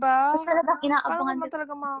 Oo, di ba? Tapos talagang inaabangan. Parang naman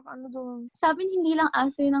talaga doon. Sabi hindi lang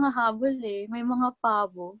aso yung nangahabol eh. May mga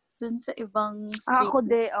pabo dun sa ibang street. Ako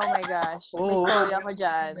oh my gosh. May story ako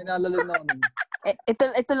dyan. May naalala na ako nun.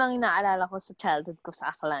 Ito lang yung naalala ko sa childhood ko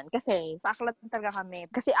sa Aklan. Kasi sa Aklan talaga kami.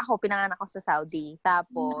 Kasi ako, pinanganak ako sa Saudi.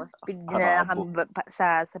 Tapos, pinanganak kami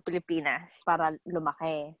sa Pilipinas para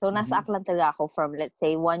lumaki. So, nasa Aklan talaga ako from, let's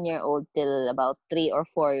say, 1 year old till about 3 or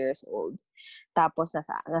 4 years old. Tapos,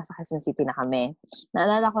 nasa Quezon City na kami.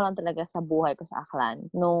 Naalala ko lang talaga sa buhay ko sa Aklan.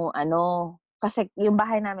 Kasi yung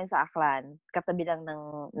bahay namin sa Aklan, katabi lang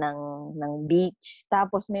ng beach.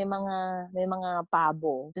 Tapos may mga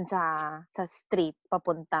pabo dun sa street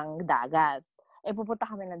papuntang dagat. Pupunta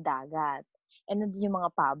kami ng dagat. Nandun yung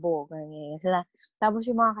mga pabo. Ganyan sila. Tapos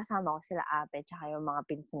yung mga kasama ko, sila ate, tsaka yung mga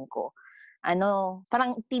pinsan ko.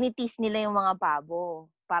 Parang tinitis nila yung mga pabo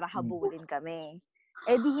para habulin kami.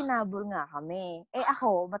 Di hinabol nga kami.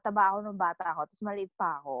 Ako, mataba ako nung bata ako, tapos maliit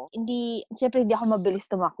pa ako. Siyempre hindi ako mabilis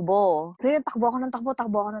tumakbo. So yun, takbo ako ng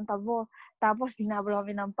takbo. Tapos hinabol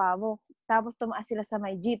kami ng pabo. Tapos tumaas sila sa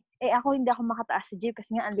may jeep. Ako hindi ako makataas sa jeep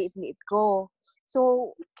kasi nga ang liit-liit ko.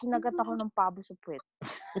 So, kinagat ako ng pabo sa puwet.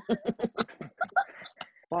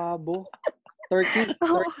 Pabo? Turkey?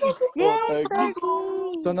 Yes,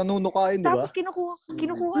 turkey! So, nanunukain, di ba? Tapos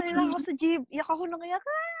kinukuha nila ako sa jeep. Iyak ako nang iyak.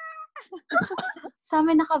 Sa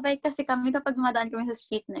amin nakabike kasi kami kapag madaan kami sa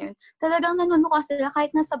street na yun. Talagang nanunuka sila kahit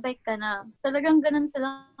nasa bike ka na. Talagang ganun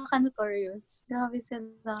sila ka-notorious. Grabe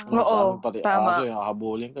sila. Oo, tama. Aso yung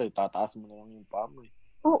habulin ka, tataas mo na lang yung paa mo.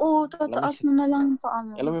 Oo, tataas mo na lang yung paa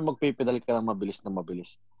mo. Alam mo, magpipedal ka ng mabilis.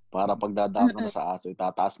 Para pag dadaan ka na sa aso,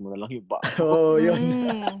 itataas mo na lang yung paa. Oo, yun.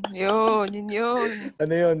 Yun.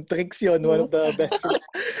 Ano yun? Tricks yun. One of the best.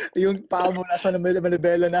 Yung paa mo nasa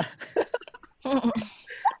malibela na.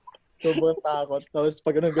 Sobrang takot. Tapos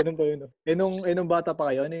pag ganun pa yun. Nung bata pa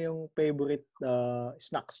kayo, ano yung favorite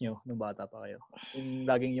snacks nyo nung bata pa kayo? Yung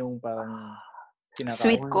laging yung parang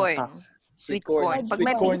kinakain. Sweet corn. Pag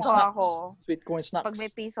may piso ako. Sweet corn snacks. Pag may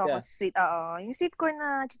piso ako, sweet. Yung sweet corn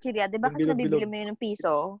na chichirya. Diba kasi nabibili mo yun ng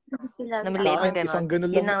piso? Namili mo ganun. Isang ganun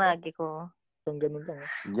lang. Yun ang lagi ko. Isang ganun lang.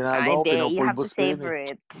 Ginagawa ko, you have to pinupulbos ko yun. savor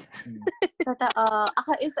it. Ako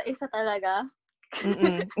isa-isa talaga.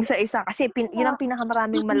 Isa-isa. Kasi yun ang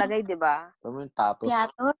pinakamaraming malagay, di ba? Alam mo yung tatos?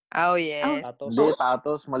 Yato. Oh, yeah. Tatos. Hindi,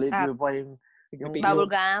 tatos. Maliit mo pa yung bubble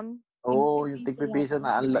gum. Oo, yung tigpipiso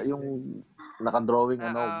na yung nakadrawing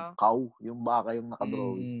Oo. cow, yung baka yung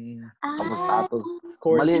nakadrawing. Tapos Ah, tatos.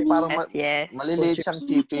 Corn Parang Yes. maliliit siyang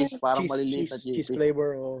chippy. Parang maliliit na cheese chippy.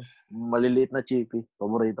 flavor. Oh. Maliliit na chippy.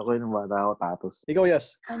 Paborito ko yun ng bata ako, tatos. Ikaw,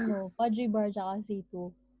 Yas? Fudgy bar tsaka C2.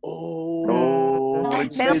 Oh,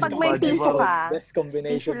 Pero best pag may Fudgy piso bar. ka, best piso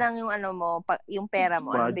combination. lang yung yung pera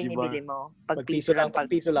mo, ano Fudgy binibili mo. Pag piso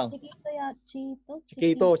lang.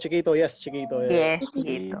 Chiquito. Chiquito, yes, Chiquito. Yes,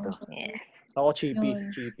 Chiquito. dito. Yes. Ako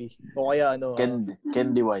Yun. chippy. O kaya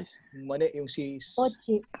Candy wise. mani yung si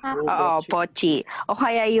Pochi. Oo, pochi. O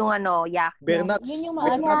kaya yung yak. Bernuts. Yun yung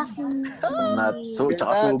Bernuts. Nuts.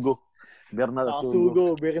 Tsaka sugo. Bernat Saka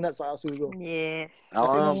sugo. Bernuts, saka sugo. Yes. Ako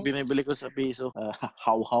Kasi ang nung- binibili ko sa piso,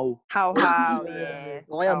 how-how. How, yes.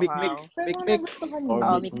 O kaya How-how. mikmik. Pero Mikmik. nagustuhan Or yun.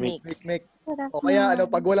 Oh, mikmik. Mikmik. sarap O kaya naman.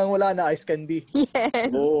 pag walang-wala na ice candy. Yes.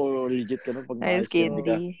 Oo, legit ka na pag Ice na-ice candy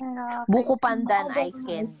ka. candy. Sarap. Buko Ice cream. pandan, Ako, ice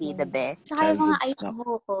candy, the best. Tsaka yung mga Childhood ice snack.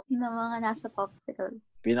 buko. Yung mga nasa popsicle.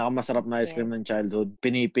 Pinakamasarap na ice cream ng childhood,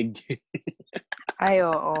 pinipig. Ay,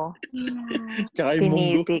 oo. Tsaka yung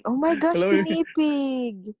munggo. Pinipig. Oh my gosh, Alam mo yun?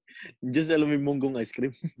 pinipig. Just alam mo yung munggong ice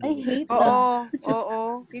cream. I hate that. Oo, oo.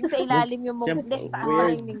 Yung sa ilalim yung munggo. Siyempre, Hindi, sa taas weird.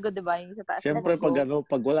 lang yung munggo, diba? Yung sa taas Siyempre, yung munggo.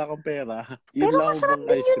 pag wala kang pera, yun Pero lang masarap ang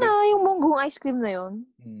din ice yun cream. yung munggong ice cream na yun.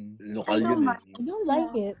 Lokal I yun don't eh. mind. I don't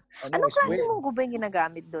like it. Anong is klase weird. munggo ba yung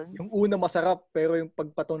ginagamit doon? Yung una masarap, pero yung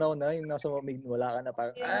pagpatunaw na, yung nasa mamig, wala ka na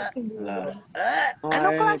parang, Wala.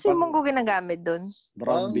 Anong klase munggo ginagamit doon?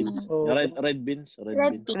 Brown beans. Oh. Red beans. Red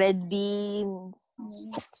beans. Red beans.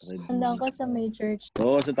 Tandaan ko sa may church.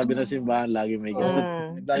 Oo, sa tabi ng simbahan, lagi may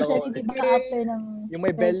ganun. Nagdala ko, Usually, di ba after ng yung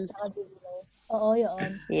may bell. church, tsaka dinner? Oo, yun.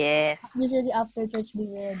 Yes. Usually after church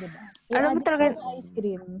dinner, di ba? Alam mo talaga- Ice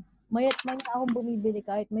cream. Mayat may akong bumibili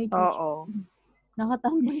kahit may church. Oo.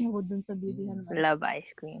 Nakatambay ako dun sa bilihan. Love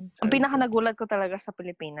ice cream. Ang pinaka nagulat ko talaga sa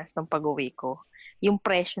Pilipinas nung pag-uwi ko, yung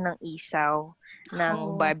presyo ng isaw, ng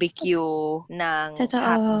Oo. barbecue, ng Totoo.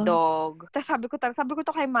 hotdog. Tapos sabi ko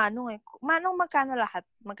to kay Manong Manong, magkano lahat?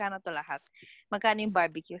 Magkano to lahat? Magkano yung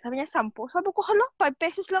barbecue? Sabi niya, 10. Sabi ko, hala, 5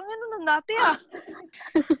 pesos lang yan nung dati ah.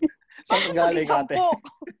 Saan ka galing, ate? 10.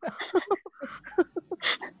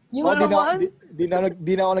 Yung Oh, naman.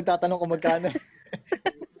 di na ako nagtatanong kung magkano.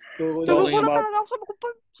 Turo Sabi lang. ko na talaga, sabi ko,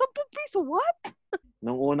 10 piso, what?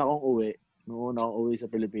 Nung una kong uwi sa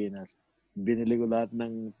Pilipinas, binili ko lahat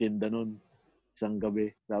ng tinda nun. Isang gabi.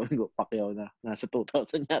 Sabi ko, pakyaw na. Nasa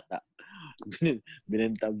 2,000 yata.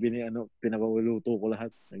 Pinapawuluto ko lahat.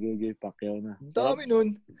 Nagiging pakyaw na. Ang dami nun.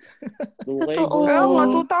 Okay, Totoo. boss. Kaya nga,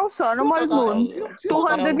 2,000. Ano mahal nun?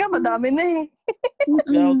 200 nga, madami na eh.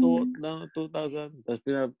 Kaya 2,000. Tapos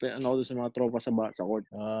ano ko sa mga tropa sa court.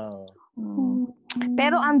 Ah.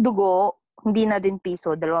 Pero ang dugo, hindi na din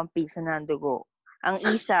piso, 2 piso na ang dugo. Ang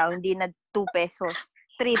isaw, hindi na 2 pesos,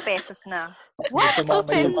 3 pesos na. What?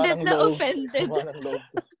 Offended na offended. Sama ng loob.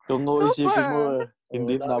 Kung isipin mo,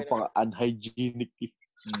 hindi dami napaka-unhygienic.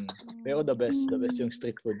 Pero the best yung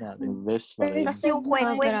street food natin. The best pa rin. Tapos yung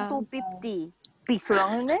kwek-kwek, Grabe. 250. Piso lang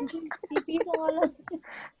yun eh. Pipiso nga lang.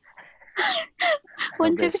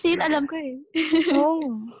 150 alam ko eh.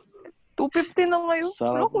 Oo. 250 na ngayon. Ano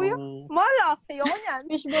Sarap kuya? ng... Mala, ayoko niyan.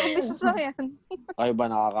 Fishball 2 pesos lang yan. Kayo ba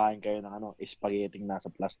nakakain kayo ng spaghetti nasa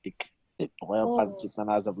plastic? O kaya Oo. pancit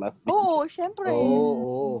na nasa plastic? Oo, syempre.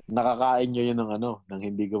 Oo. Nakakain nyo yun ng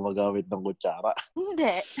hindi gumagamit ng kutsara.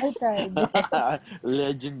 Hindi. I tried.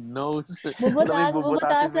 Legend knows.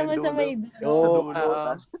 Bubutasan mo sa may Oo.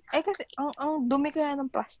 Kasi ang dumi kaya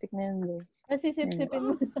ng plastic na yun. Kasi sip-sipin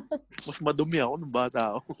mo. Mas madumi ako nung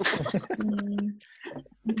bata ako.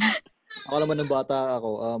 Ako naman nung bata ako,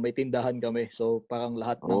 may tindahan kami. So parang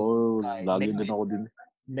lahat ng Lagi din ako din.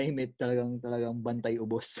 name it, talagang bantay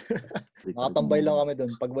ubos. Nakatambay lang kami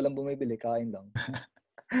doon. Pag walang bumibili, kain lang.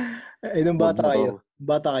 Eh, nung bata kayo,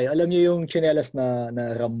 alam niyo yung tsinelas na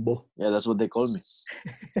Rambo? Yeah, that's what they call me.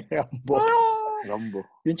 Rambo.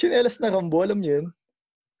 Yung tsinelas na Rambo, alam niyo yun?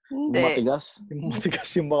 Hindi. Matigas. Yung matigas,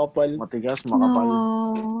 yung makapal. Matigas, makapal.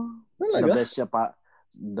 No. Talaga?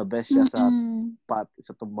 The best siya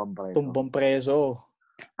sa tumbang preso. Tumbang preso.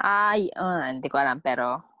 Ay, hindi ko alam,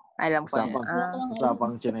 pero alam ko yun.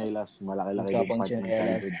 Usapang tsinelas. Malaki-laki Usapang yung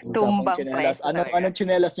tsinelas. Tumbang tsinelas. preso talaga. Anong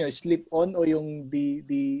tsinelas nyo? Slip on o yung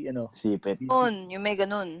Sipit. Yung may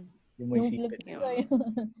ganun. yung may sipit?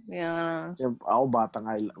 Yung, Ako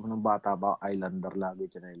nung bata pa, Islander lagi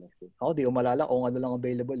tsinelas ko. Ako, di ko malala kung ano lang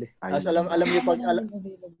available eh. Ay. Tapos alam niyo pag,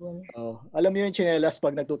 Available. alam niyo yung tsinelas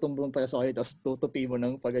pag nagtutumbang preso kayo, tapos tutupi mo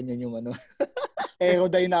ng pag ganyan yung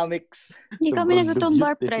aerodynamics. Hindi kami Sobrang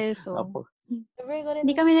nagtutumbar dugyot eh. preso. Never ko rin.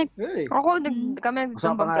 Hindi kami Really? Ako, kami Usapan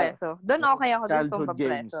nagtumbang nga, preso. Doon okay ako doon childhood tumbang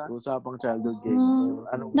games. preso. Usapang childhood games.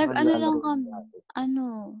 Anong lang nilalaro kami. natin?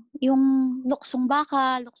 Yung luksong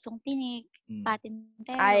baka, luksong tinik,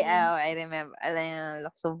 patintero, I remember. Alam yung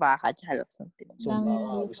luksong baka tsaka luksong tinik. So,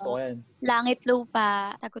 gusto ko yan. langit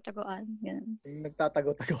lupa, tago-tagoan. Ganun. Yung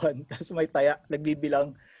nagtatago-taguan, tapos may taya,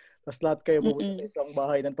 nagbibilang, tapos lahat kayo pupunta sa isang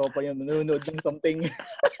bahay ng topa nyo, nanonood ng something.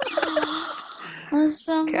 Ang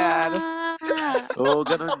sama. Oo,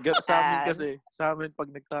 ganun sa amin kasi. Sa amin,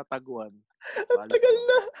 pag nagtataguan. Ang tagal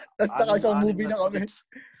na. Tapos naka-isang movie na kami.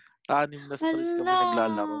 6 na streets kami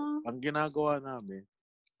naglalaro. Ang ginagawa namin,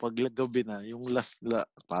 pag gabi na, yung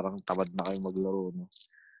parang tamad na kayo maglaro, no?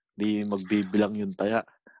 Di magbibilang yung taya.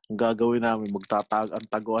 Ang gagawin namin, ang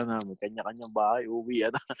taguan namin, kanya-kanyang bahay, uwi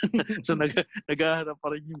na. So, naghahanap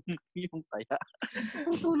pa rin yung taya.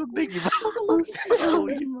 Tulog na. Diba? Ang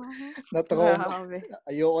sama. Na-trauma.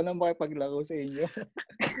 Ayoko nang makipaglaro sa inyo.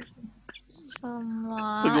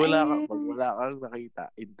 Sama. Pag wala kang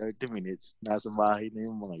nakita, in 30 minutes, nasa bahay na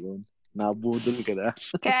yung mga yun. Nabudol ka na.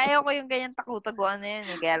 Kaya ayaw ko yung ganyan takutaguan na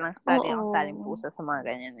yun. Kaya lang study ako Oo. saling pusa sa mga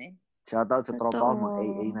ganyan eh. Shoutout sa tropa ko, mga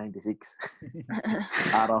AA96.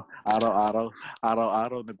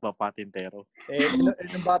 Araw-araw nagpapatintero.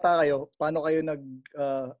 Nung bata kayo, paano kayo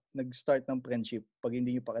nag-start ng friendship? Pag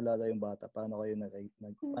hindi niyo pa kilala yung bata, paano kayo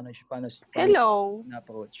Hello.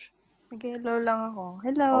 na-approach? Nag-hello lang ako.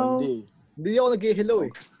 Hello. Hindi ako nag-hello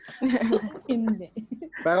eh. Hindi.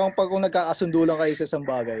 Pero kung nagkakasundo lang kayo sa isang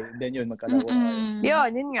bagay, then yun, magkalaro kayo.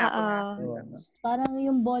 Yun nga. Parang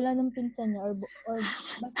yung bola ng pinsan niya or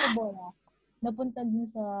basta bola, napunta dun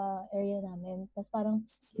sa area namin. Tapos parang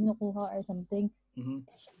sinukuha or something.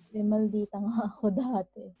 Maldita nga ako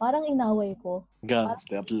dati. Parang inaway ko.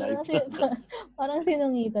 Gangster life. Parang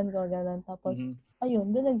sinungitan ko, gano'n. Tapos, ayun,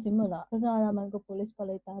 doon nagsimula. Tapos nakalaman ko, pulis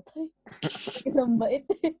pala yung tatay. Ilang bait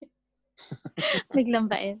eh. Biglang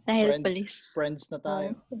bait dahil police. Friends na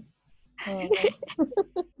tayo.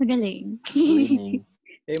 Magaling.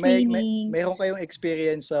 Mayroon kayong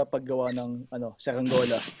experience sa paggawa ng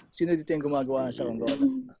saranggola. Sino dito yung gumagawa ng saranggola?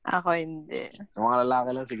 Ako hindi. Sa mga lalaki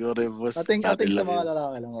lang siguro yung boss. Ating sa mga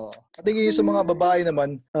lalaki lang. Ating yung sa mga babae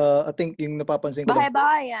naman, ating yung napapansin ko.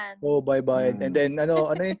 Bahay-bahayan. Bahay-bahayan. And then, ano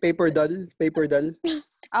yung paper doll?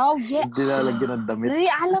 Oh, yeah. Hindi lalagyan ng damit.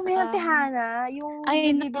 Alam mo yung Tihana, yung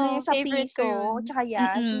binibili sa piso, tsaka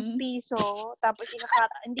yung piso, tapos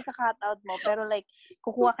hindi ka cut out mo, pero like,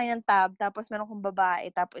 kukuha ka ng tab, tapos meron kong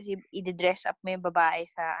babae, tapos i-dress up mo yung babae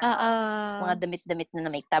sa mga damit-damit na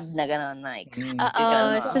may tab na gano'n. Like,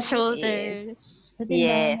 sa shoulders. Sa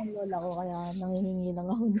tindahan ng lola ko, kaya nangihingi lang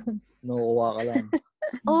ako doon. Nakukuha ka lang.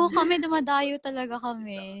 Kami dumadayo talaga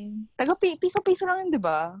kami. Taga piso-piso lang yun, di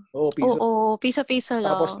ba? Piso. Oo, piso-piso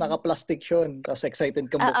lang. Tapos naka-plastic yun. Tapos excited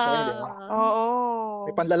kang buksan, di ba? Oo.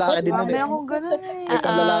 May panlalaki din nun eh. May akong ganun eh.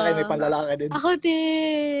 May panlalaki din. Ako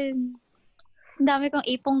din. Ang dami kong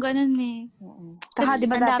ipong ganun eh. Saka di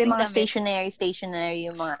ba dati mga stationery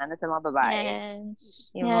yung mga sa mga babae? Yes.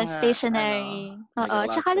 Yung yes, mga, stationery. Oo.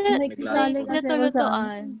 Tsaka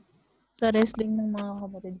luto-lutoan. Sa wrestling ng mga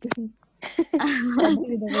kapatid ko.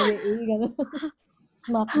 WWE, gano'n.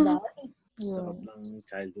 Smackdown. Sarap ng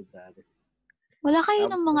childhood dati. Wala kayo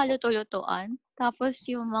ng mga luto-lutoan? Tapos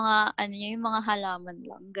yung mga, yung mga halaman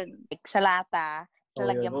lang, ganun. Sa lata,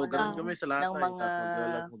 lalagyan mo kami sa lata, ng mga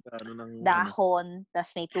ng dahon,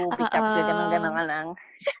 tapos may tubig, tapos ganun ka lang.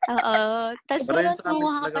 Oo. Tapos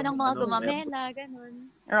kumuha ka ng mga ano, gumamela,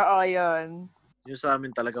 ganun. Oo, yun. Yung sa amin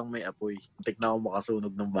talagang may apoy. Muntik na ako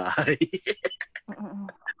makasunog ng bahay.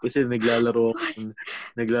 Kasi naglalaro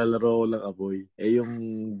ako lang apoy. Yung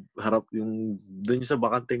harap, yung doon sa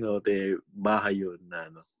bakanting lote, bahay yun na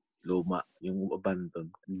luma, yung abandon.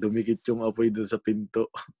 Dumikit yung apoy doon sa pinto.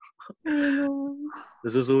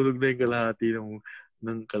 Nasusunog na yung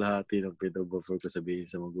kalahati ng pinto before ko sabihin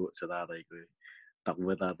sa tatay ko.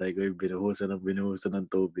 Takbo tatay ko, binuhusan ng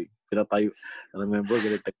tubig. Remember,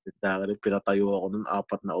 pinatayo ako ng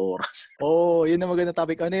 4 na oras. Yun ang magandang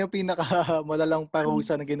topic. Ano yung pinakamalalang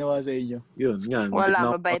parusa na ginawa sa inyo? Yun, nga.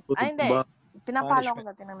 Wala, mabait. Hindi. Pinapalo ko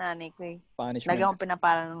natin ng nanay ko eh. Punishment. Lagi akong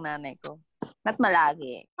pinapalo ng nanay ko. Not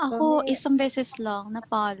malagi. Ako, isang beses lang,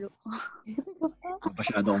 napalo.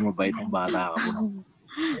 Masyado akong mabait ng bata ako.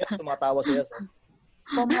 Yes, tumatawa siya.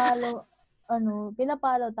 Pamalo,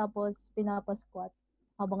 pinapalo tapos pinapa-squat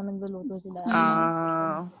habang nagluluto sila.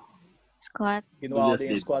 Squat. Ginawa ko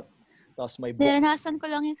yung squat. Tapos may book. Naranasan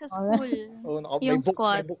ko lang yun sa school. Yung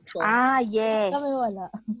squat. Yes. Kami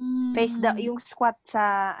wala. Face yung squat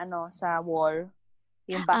sa sa wall.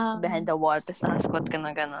 Yung back behind the wall, tapos naka-squat ka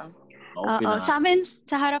na gano'n. Oo, sa amin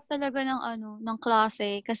sa harap talaga ng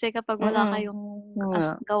klase kasi kapag wala kayong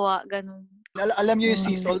gawa ganun. Alam niyo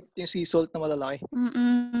yung sea salt na malalaki.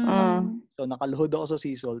 So nakaluhod ako sa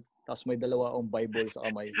sea salt, tapos may dalawa akong Bible sa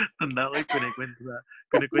kamay. Tanda ko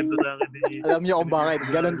kinikwento sa akin ni. Alam niyo kung bakit?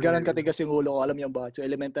 Ganon katigas yung ulo ko. Alam niyo bakit? So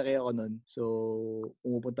elementary ako nun. So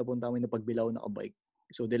pumupunta kami na pagbilaw na bike.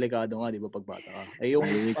 So delikado nga, di ba, pag bata ka. Eh yung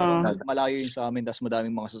malayo yung sa amin, tapos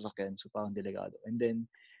madaming mga sasakyan. So parang delikado. And then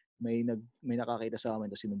may nakakita sa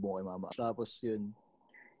amin, tapos sinumbong kay mama. Tapos yun,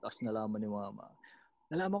 tapos nalaman ni mama.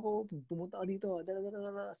 Nalaman ko, pumunta ka dito.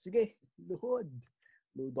 Dala. Sige, luhod.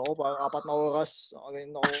 Luhod ako parang 4 na oras.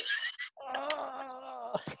 Ganyan ako.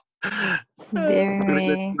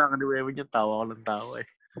 Kinikwento lang ni Wewe niya, tawa ko lang tawa eh.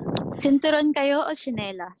 Sinturon kayo o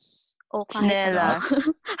tsinelas? O Chinelas.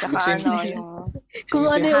 Saka yung...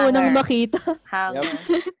 Kung ano yung unang makita. Hanger.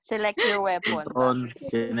 Select your weapon. Sinturon,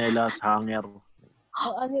 chinelas, hanger.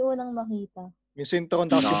 O ano yung unang makita. Yung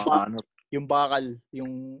sinturon, tapos yung bakal.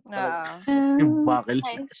 Yung bakal.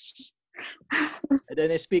 Nice. And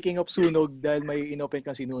then speaking of sunog, dahil may inopen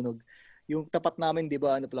kang sinunog, yung tapat namin, di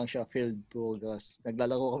ba, ano pa lang siya, field to gas.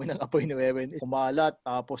 Naglalaro kami ng apoy ni Wewen. Kumalat,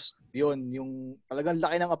 tapos yun, yung talagang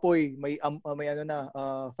laki ng apoy. May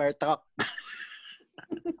fire truck.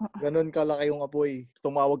 Ganon kalaki yung apoy.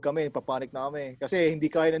 Tumawag kami, papanik na kami. Kasi hindi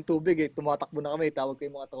kaya ng tubig eh. Tumatakbo na kami, tawag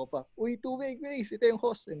kayo mga tropa. Uy, tubig, please, ito yung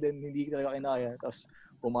hose. And then hindi talaga kinaya. Tapos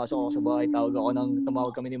pumasok ako sa bahay,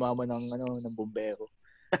 tumawag kami ni mama ng bumbero.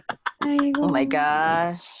 Ay, oh my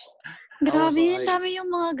gosh. Grabe yun, dami yung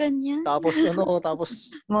mga ganyan. Tapos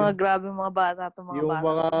mga grabe mga bata to mga yung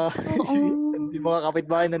bata. Yung mga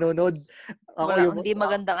kapitbahay nanonood. Hindi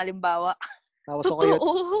magandang alimbawa. Tapos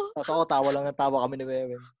ako tawa lang ng tawa kami ni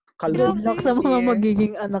Wewen. Good luck sa mga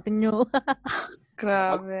magiging anak nyo.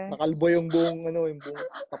 Grabe. Nakalbo yung buong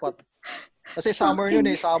tapat. Kasi summer yun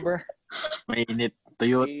eh, summer. Mainit.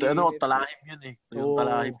 Talahib yun eh. Yung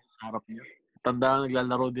talahib sa harap niyo. Tanda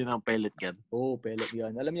naglalaro din ng pellet gun. Pellet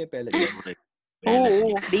gun. Alam niyo yung pellet gun?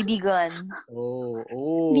 Baby gun.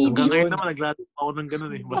 Hanggang ngayon naman naglalaro ako ng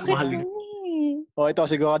ganun eh. Mas mahal yun. Ito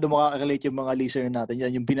sigurado makaka-relate yung mga listener natin.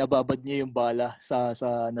 Yan, yung binababad niya yung bala sa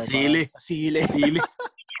sili.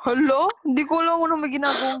 Hello? Hindi ko alam kung may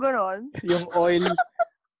ginagawang ganon.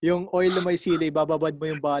 Yung oil na may sili, bababad mo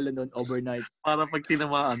yung bala nun overnight. Para pag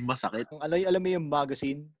tinamaan, masakit. Alam mo yung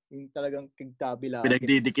magazine? Yung talagang kigtabi lang.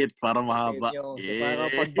 Pinagdidikit para mahaba. So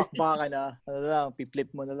para pagbakbaka na,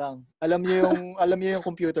 piplit mo na lang. Alam niyo yung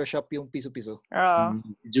computer shop, yung piso-piso.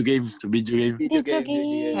 Video game. Video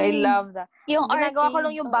game. I love that. Yung ginagawa ko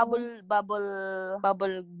lang yung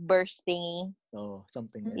bubble burst thingy.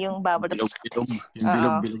 Something. Yung bubble. Yung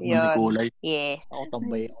bilog na kulay. Yeah. Ako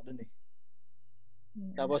tambay ako dun eh.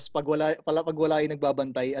 Tapos pag wala yung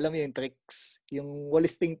nagbabantay, alam mo yung tricks, yung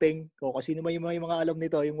walis ting-ting. Kasi may mga alam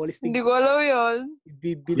nito, yung walis ting-ting. Hindi ko alam yun.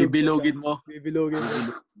 Bibilogin mo.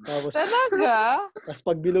 Tapos talaga? Tapos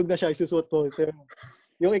pag bilog na siya, isusuot mo. So,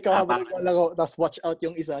 yung ikaw habang naglalaro, tapos watch out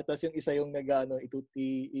yung isa, tapos yung isa yung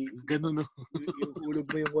ganun no. Hulog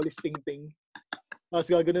mo yung walis ting-ting. Tapos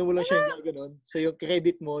gaganon mo lang siya yung gaganon. So yung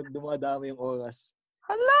credit mo, dumadami yung oras.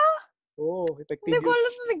 Hala! Effective. Hindi ko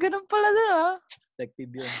alam, may ganun pala doon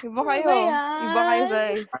Effective yun. Iba kayo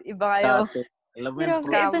guys. Iba kayo. Alam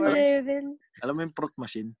mo yung fruit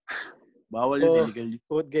machine? Bawal yung illegal.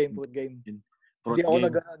 Food game. Hindi ako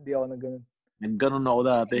nagganon. Nagganon ako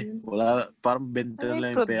dati. Wala, parang 20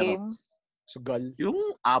 lang yung pera. Sugal. Yung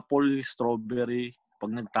apple, strawberry,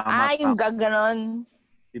 pag nagtama yung gaganon.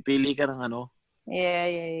 Pipili ka ng ano.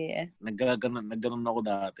 Yeah. Nagganon ako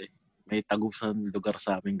dati. May tagub sa lugar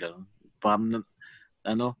sa amin gano'n. Parang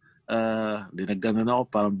dinagganon ako,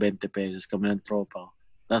 parang 20 pesos kami ng tropa.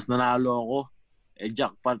 Tapos nanalo ako.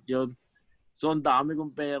 Jackpot yun. So, ang dami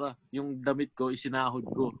kong pera. Yung damit ko, isinahod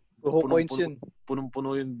ko. Coins yun.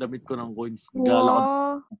 Punong-puno yung damit ko ng coins.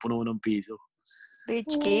 Wow. Puno ng piso.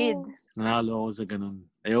 Rich kid. Nanalo ako sa ganun.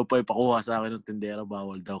 Ayaw pa ipakuha sa akin ng tindera.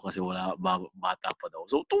 Bawal daw kasi bata pa daw.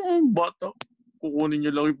 So, itong bata, kukunin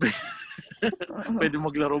nyo lang yung pera. Pwede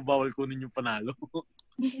maglaro, bawal kunin yung panalo.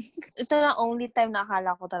 Ito na only time na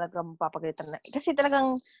akala ko talaga mapapagalitan na. Kasi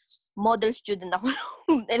talagang model student ako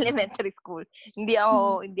ng elementary school. Hindi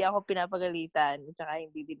ako pinapagalitan. Tsaka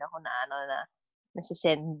hindi din ako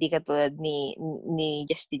nasisend. Hindi katulad ni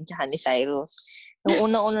Justin tsaka ni Cyrus.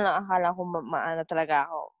 Nung una-una lang akala ko talaga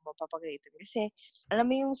ako mapapagalitan. Kasi alam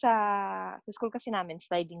mo yung sa school kasi namin,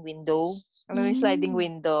 sliding window. Alam mo yung sliding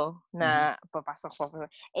window na papasok.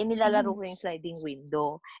 Nilalaro ko yung sliding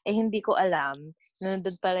window. Hindi ko alam na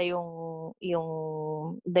nandun pala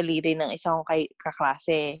yung daliri ng isang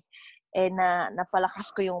kaklase.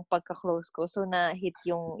 napalakas ko yung pagka-close ko. So, na-hit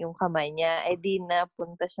yung kamay niya. Di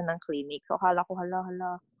napunta siya ng clinic. So, akala ko,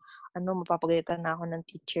 hala, mapapagalitan na ako ng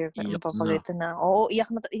teacher. Mapapagalitan na. Oo,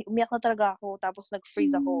 umiyak na talaga ako. Tapos,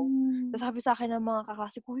 nag-freeze ako. Tapos, sabi sa akin ng mga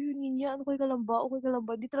kaklase ko, yun, niya, okay ka lang ba?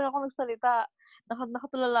 Hindi talaga ako nagsalita.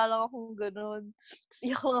 Nakatulala lang akong gano'n. Tapos,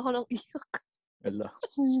 iyak lang ako ng iyak. Wala.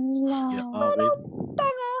 Okay.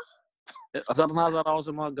 Asar na asar ako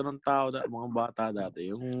sa mga ganun tao, mga bata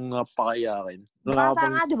dati. Yung napakayakin. Bata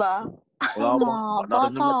nga, di ba?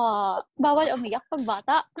 Bata. Bawal umiyak pag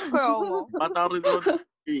bata. Bata rin doon.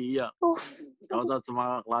 Iiyak. Ako daw sa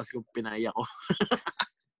mga klase ko, pinaiyak ko.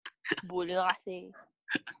 Bully na kasi.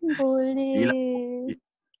 Bully.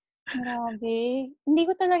 Grabe. Hindi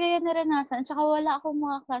ko talaga yan naranasan. Tsaka wala akong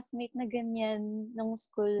mga classmate na ganyan nung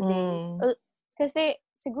school days. Kasi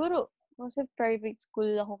siguro, kasi private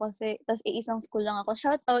school ako kasi, tas iisang school lang ako.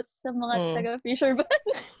 Shout out sa mga taga-Fisher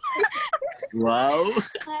Bands. Wow!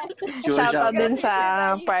 Shout out din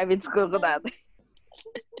sa private school ko dati.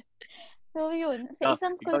 So yun, sa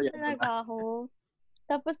isang school talaga ako.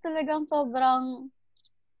 Tapos talagang sobrang,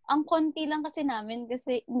 ang konti lang kasi namin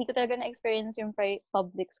kasi hindi ko talaga na-experience yung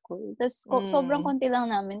public school. Tapos sobrang konti lang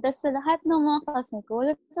namin. Tapos sa lahat ng mga classmates ko,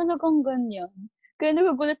 wala talagang ganyan. Kaya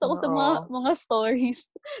nagugulat ako sa mga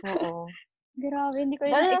stories. Oo. Grabe, hindi ko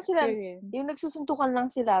rin na-experience. Yung nagsusuntukan lang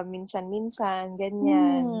sila, minsan,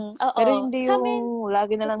 ganyan. Pero hindi yung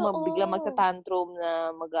lagi na lang bigla magta-tantrum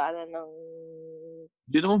na mag-aala ng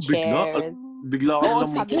hindi naman bigla ka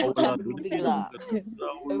lang magpawala doon. Bigla.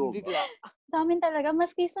 Sa amin talaga,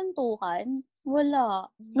 maski suntukan, wala.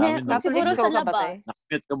 Siguro sa labas.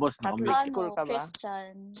 Nakapit ka, boss. Catholic school ka ba?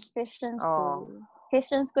 Christian school.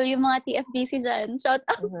 Christian school, yung mga TFDC dyan. Shout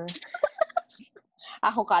out.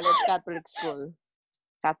 Ako, Catholic school.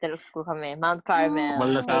 Catholic school kami. Mount Carmel.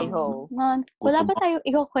 Wala ba tayong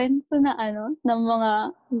ikukwento na ng mga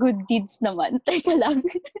good deeds naman? Teka lang.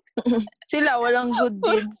 Sila, walang good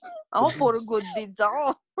deeds. Ako, puro good deeds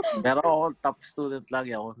ako. Pero ako, top student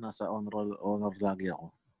lagi ako. Nasa honor lagi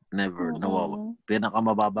ako. Never, nawawa.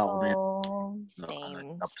 Pinakamababa ako na yan.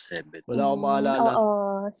 Same. Top 7. Wala akong maalala.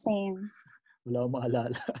 Same. Wala akong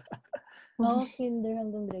maalala. Ako, kinder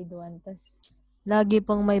hanggang grade 1. Tapos, lagi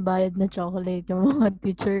pang may bayad na chocolate yung mga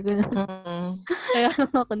teacher ko. Kaya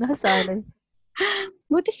ako nasanay.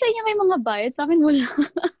 Buti sa inyo may mga bayad. Sa amin wala.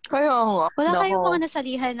 Kaya nga. Wala kayong mga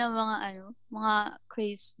nasalihan ng mga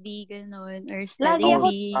quiz bee, gano'n, or study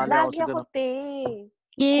bee. Lagi ako,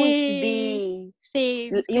 Quiz bee.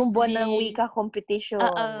 Same. Yung buwan ng wika competition.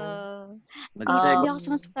 Hindi ako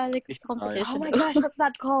sumasali sa competition. Oh my gosh, what's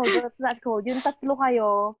that called? Yung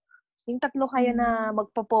tatlo kayo na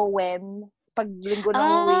magpo-poem pag linggo ng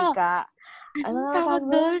wika. Ano tawag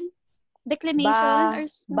doon? Declamation?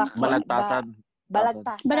 Balagtasan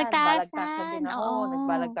din ako.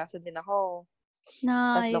 Nagbalagtasan din ako.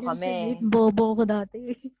 Nice. Tatlo kami. Bobo ko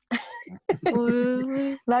dati.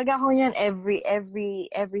 Lagi ako yan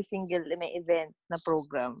every single may event na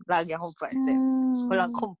program. Lagi akong present.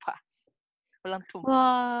 Walang kumpa. Walang tumpa.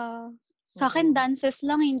 Wow. Sa akin, dances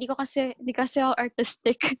lang. Hindi kasi ako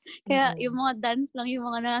artistic. Kaya yung mga dance lang yung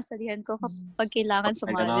mga nasalihan ko kapag kailangan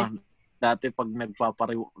sumali. Dati pag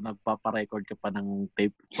nagpaparecord ka pa ng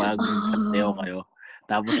tape, pag nagsasayaw kayo,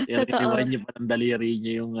 tapos i-rewind niyo pa ng daliri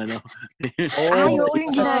niyo yung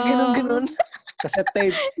yung ginaganon-ganon. Cassette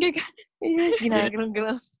tape.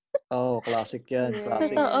 Ginaganon-ganon. Classic yan.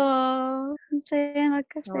 Classic. Totoo. Saya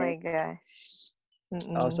mag-cassette. Oh my gosh.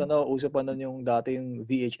 Uso pa nun yung dati yung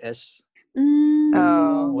VHS.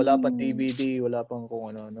 Wala pang DVD, wala pang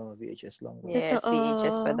kung ano, VHS lang. Yes,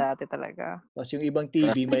 VHS pa dati talaga. Tapos yung ibang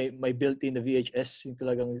TV, may built-in na VHS, yung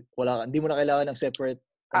talagang hindi mo na kailangan ng separate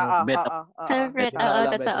separate,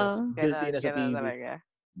 totoo. Built-in na sa TV.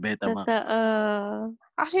 Betamax.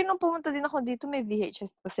 Actually, nung pumunta din ako dito, may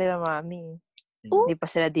VHS pa sila, mami. Hindi pa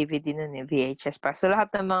sila DVD nun, VHS pa. So,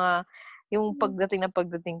 lahat ng mga yung pagdating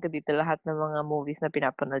ko dito, lahat ng mga movies na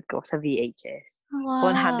pinapanood ko sa VHS. Wow.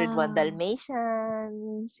 101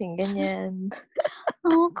 Dalmatians, yung ganyan.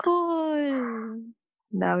 Oh, cool.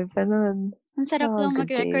 Dami pa nun. Ang sarap lang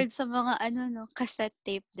mag-record sa mga cassette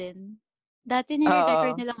tape din. Dati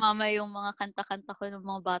nire-record nila mama yung mga kanta-kanta ko ng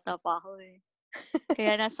mga bata pa ako eh.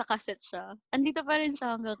 Kaya nasa cassette siya. Andito pa rin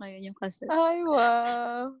siya hanggang ngayon yung cassette. Ay,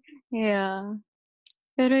 wow. Yeah.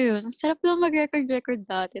 Pero yun, sarap lang mag-record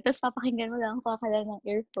dati. Tapos papakinggan mo lang kakala ng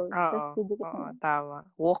earphone. Oo, tama.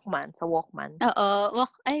 Walkman, sa Walkman. Oo,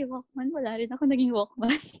 Walkman. Wala rin ako naging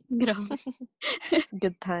Walkman. Grabe.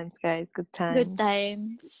 Good times, guys. Good times. Good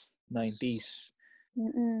times. 90s.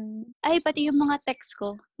 Ay, pati yung mga text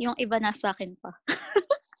ko, yung iba nasa akin pa.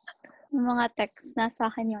 Yung mga text na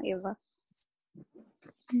sa akin yung iba.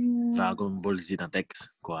 Dragon Ball Z na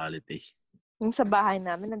text. Quality. Yung sa bahay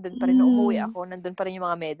namin, nandun pa rin. Nung umuwi ako, nandun pa rin yung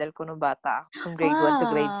mga medal ko nung bata. From grade 1 to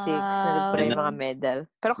grade 6, nandun pa rin yung mga medal.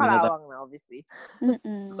 Pero kalawang na, obviously.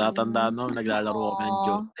 Tatandaan mo, naglalaro kami ng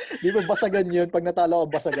joke. Di ba basagan yun? Pag natalo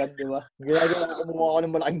ako, basagan, di ba? Ginagawa ko, kumuha ako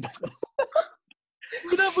ng malaking basa.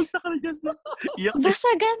 Binabagsak ka na dyan.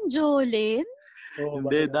 Basagan, Jolin?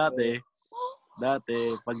 Hindi, dati,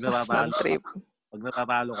 pag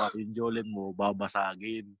natatalo ka, yung Jolin mo,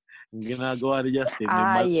 babasagin. Ang ginagawa ni Justin,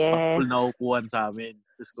 may marble na upuan sa amin.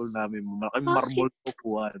 Sa school namin, malaking marble na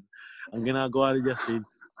upuan. Ang ginagawa ni Justin,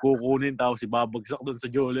 kukunin tapos ibabagsak doon sa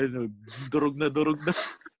Jolin. Durog na.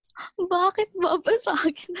 Bakit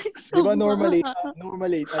babasagin? Di ba normally,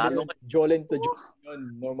 Jolin to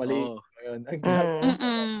Jolin, normally. Ayun. Ang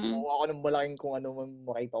ginagawa ko ng malaking kung ano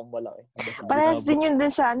makita kong malaki. Parehas din yun din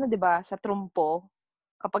sa di ba? Sa trumpo.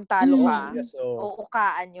 Kapag talo ka,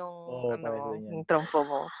 uukaan yung trumpo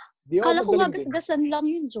mo. Kala ko gagasgasan lang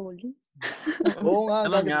yung Jolin. Oo nga,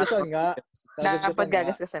 gagasgasan nga. Dapat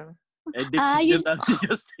gagasgasan. Yun.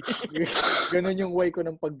 Ganon yung way ko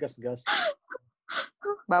ng paggasgas.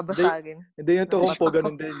 Babasagin. Hindi yung turumpo,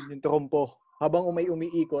 ganon din. Yung turumpo. Habang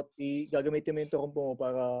umiikot, gagamitin mo yung turumpo mo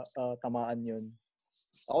para tamaan yun.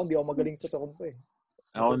 Ako, hindi ako magaling sa turumpo eh.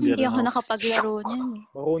 Hindi ako nakapaglaro niyan.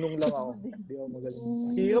 Marunong lang ako. Hindi ako magaling.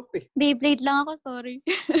 Hirap eh. Beyblade lang ako, sorry.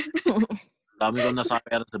 Dami ko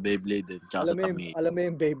nasakera sa Beyblade din. Tsaka sa Tamiya. Alam mo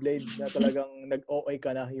yung Beyblade na talagang nag-OA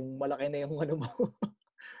ka na. Yung malaki na yung ano mo.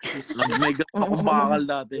 May akong bakal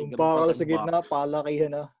dati. Yung bakal sa gitna,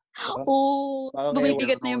 palakihan na.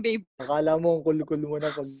 Bumibigat na yung babe. Akala mo, ang kul-kul mo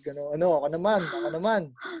na pag ako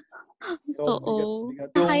naman. Totoo.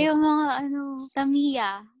 Saka yung mga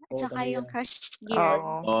Tamiya. At saka yung Crush Gear.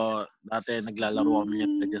 Dati naglalaro kami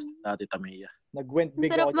yan. Dati Tamiya. Nag-went big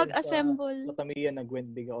Sarap ako mag-assemble. Sa Tamiya,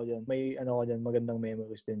 nag-went big ako dyan. May ako dyan, magandang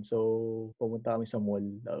memories din. So, pumunta kami sa mall.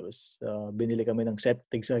 Tapos, binili kami ng set.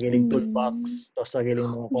 Sariling toolbox. Tapos, sariling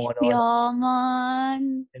mga kung ano.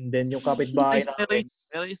 Yaman. And then, yung kapitbahay namin.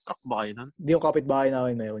 Pero stock ba kayo nun? Hindi yung kapitbahay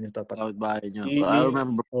namin mayroon yung tapat. Kapitbahay nyo. I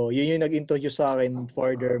remember. Yun yung nag-introduce sa akin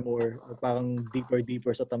furthermore. Parang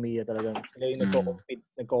deeper sa Tamiya talaga. Sila yung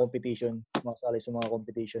nagko-competition. Sumasali sa mga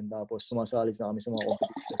competition. Tapos, sumasali na kami sa mga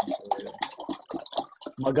competition. So,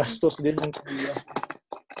 magastos din ang Tamiya.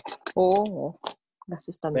 Oo.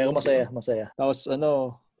 Gastos Tamiya. Pero masaya. Tapos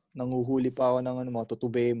nanguhuli pa ako ng mga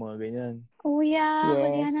tutube, mga ganyan. Kuya,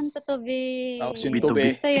 kulihan ng tutube. Tapos yung tube.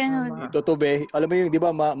 Masaya nun. Yung tutube. Alam mo yung, di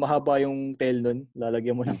ba, mahaba yung tail nun?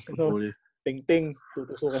 Lalagyan mo ng ting-ting.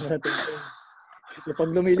 Tutusukan mo ng ting-ting. Kasi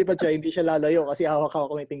pag lumilipad siya, hindi siya lalayo kasi hawak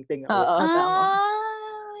ko may ting-ting. Oo, tama.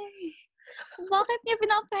 Bakit niya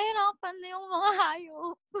pinapahirapan na yung mga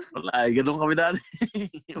hayop? Wala, ganun kami dati.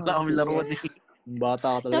 Wala kami laruan eh. Bata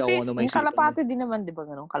ka talaga kung ano may yung kalapati din naman, di ba?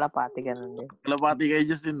 Ganun? Kalapati, ganun din. Kalapati kayo,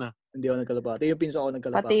 Justin na. Hindi ako nagkalapati. Yung pinsa ako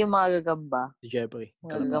nagkalapati. Pati yung mga gagamba. Si Jeffrey.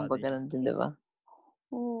 Mga gagamba, ganun din, di ba?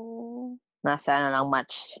 Oo. Nasa lang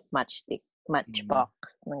matchstick. Matchbox.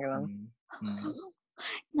 Ganun.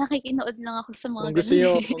 Nakikinood lang ako sa mga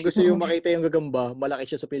kung gusto niyo makita yung gagamba, malaki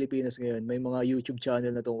siya sa Pilipinas ngayon. May mga YouTube channel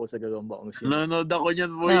na tungkol sa gagamba. Nanonood ako niyan,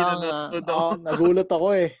 boy. Nagulat ako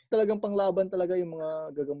eh. Talagang panglaban talaga yung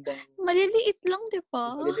mga gagambang. Maliliit lang, di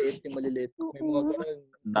ba? Maliliit. May mga ganun.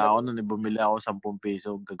 Ako nun, bumili ako 10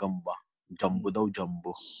 piso gagamba. Jumbo daw,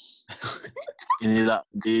 jumbo.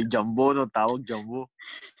 Hindi jumbo, no? Tawag jumbo.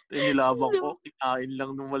 Inilabang ko, kinain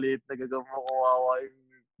lang ng maliit na gagamba ko. Wawa yung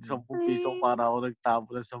 10 piso para ako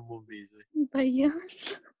nagtapo ng 10 piso. Ba yan?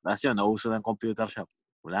 Tapos yun, nauso ng computer shop.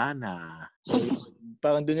 Wala na.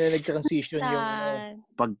 Parang doon na nag-transition yung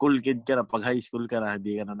pag cool kid ka na, pag high school ka na,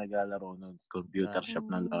 hindi ka na naglalaro ng computer shop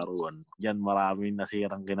na laruan. Diyan maraming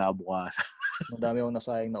nasirang kinabukasan. Madami akong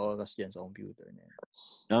nasayang na oras dyan sa computer na yan.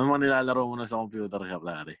 Ano mga nilalaro mo na sa computer shop,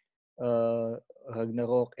 Larry?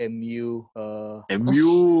 Ragnarok, MU.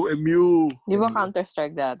 MU. Di ba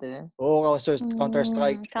Counter-Strike dati? Oo,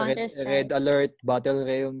 Counter-Strike. Red Alert, Battle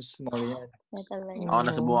Realms, mga ganyan. Ako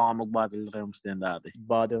nasubukan ka mag-Battle Realms din dati.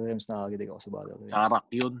 Battle Realms, nakakilig ako sa Battle Realms. Karak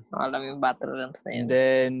yun. Alam yung Battle Realms na yun. And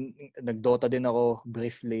then, nag-Dota din ako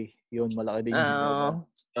briefly. Yun, malaki din yung Dota.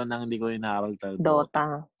 Yun ang hindi ko inaral talaga. Dota.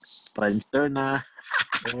 Oo, Friendster na.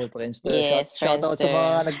 Friendster. Yes, Shoutout sa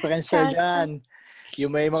mga nag-Friendster dyan.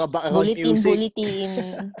 Yung may mga background music. Bulletin.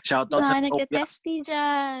 Shoutout sa nagka-testy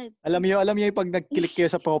dyan. Alam niyo yung pag nag-click kayo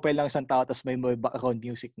sa profile ng isang tao tapos may background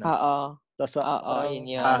music na. Oo. Tapos,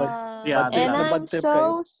 yun yun. Yeah, And na I'm bad trip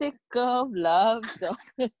kayo. so sick of love. So,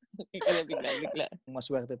 bigla.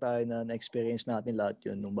 Maswerte tayo na na-experience natin lahat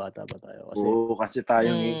yun nung bata pa tayo. Kasi, kasi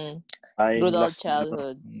tayong good old last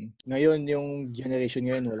childhood. Ngayon, yung generation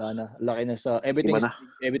ngayon, wala na. Laki na sa,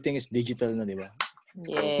 everything is digital na, di ba?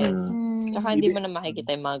 Yes. Tsaka hindi mo na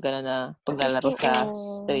makikita yung mga gano'n na paglalaro sa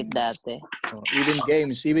street dati. Even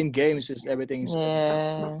games is everything's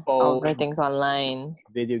everything's online.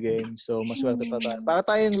 Video games. So, maswerte pa tayo. Para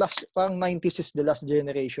tayong parang 90s is the last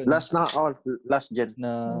generation. Last gen.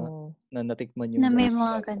 Na natikman yung na may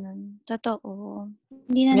mga ganun. Totoo.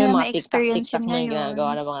 Hindi na nila ma-experience yun ngayon.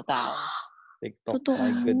 Ginagawa ng mga tao. TikTok. Totoo.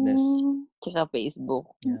 My goodness. Tsaka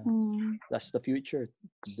Facebook. Yeah. That's the future.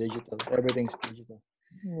 Digital. Everything's digital.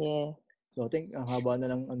 Yeah. So, I think, ang haba na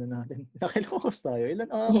lang natin. Nakilokos tayo. Ilan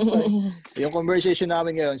tayo? Yung conversation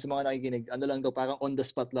namin ngayon sa mga nakikinig, lang to, parang on the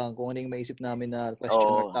spot lang. Kung ano yung maisip namin na question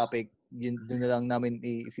or topic, yun na lang namin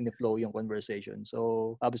i-flow yung conversation.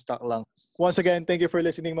 So, abstract lang. Once again, thank you for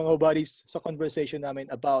listening mga buddies sa conversation namin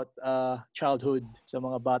about childhood sa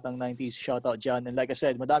mga batang 90s. Shout out dyan. And like I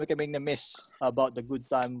said, madami kaming na-miss about the good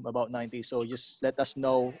time about 90s. So, just let us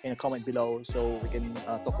know in a comment below so we can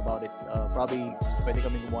talk about it. Probably, pwede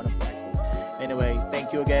kaming gumawa ng part. Anyway,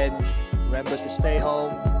 thank you again. Remember to stay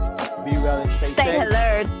home, be well, and stay safe. Stay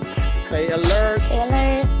alert. Stay alert.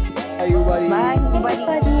 Bye, everybody. Bye, everybody.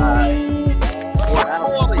 Bye, guys.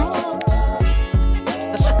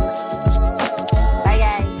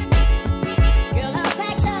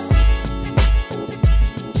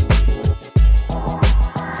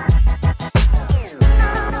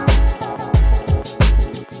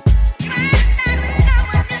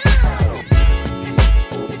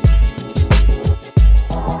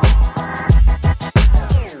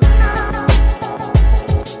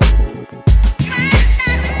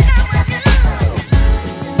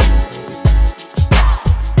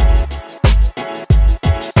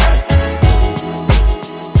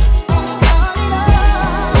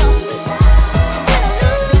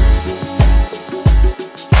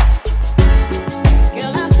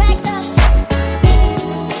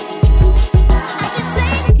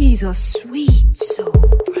 He's a sweet soul,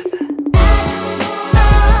 brother.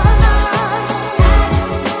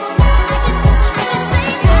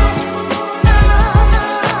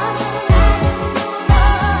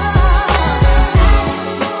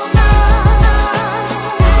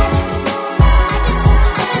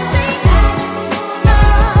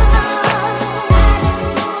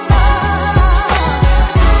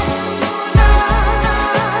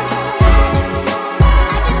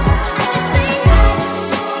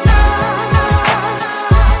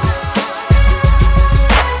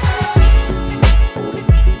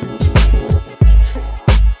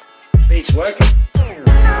 It's working.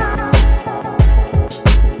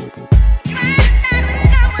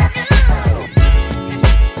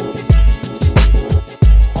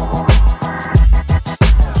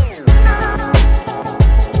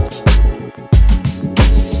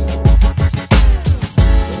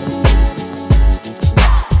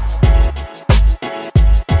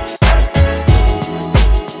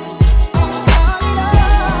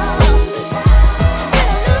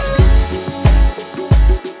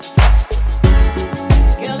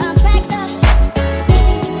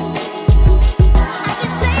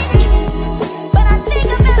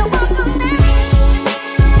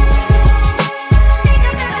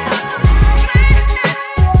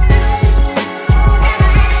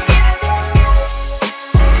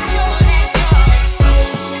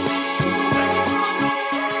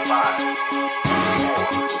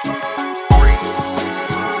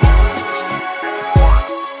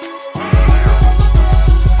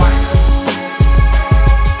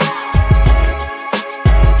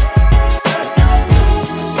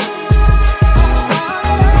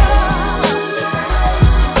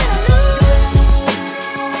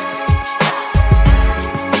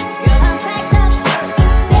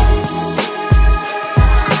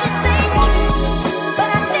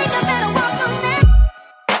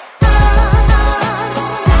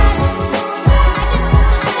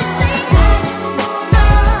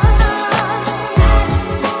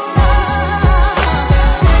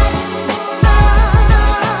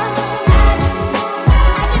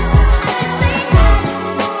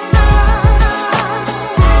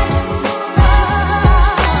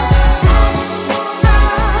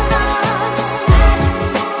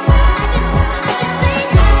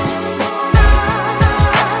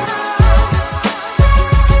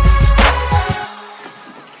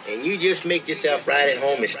 Just make yourself right at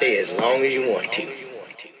home and stay as long as you want to.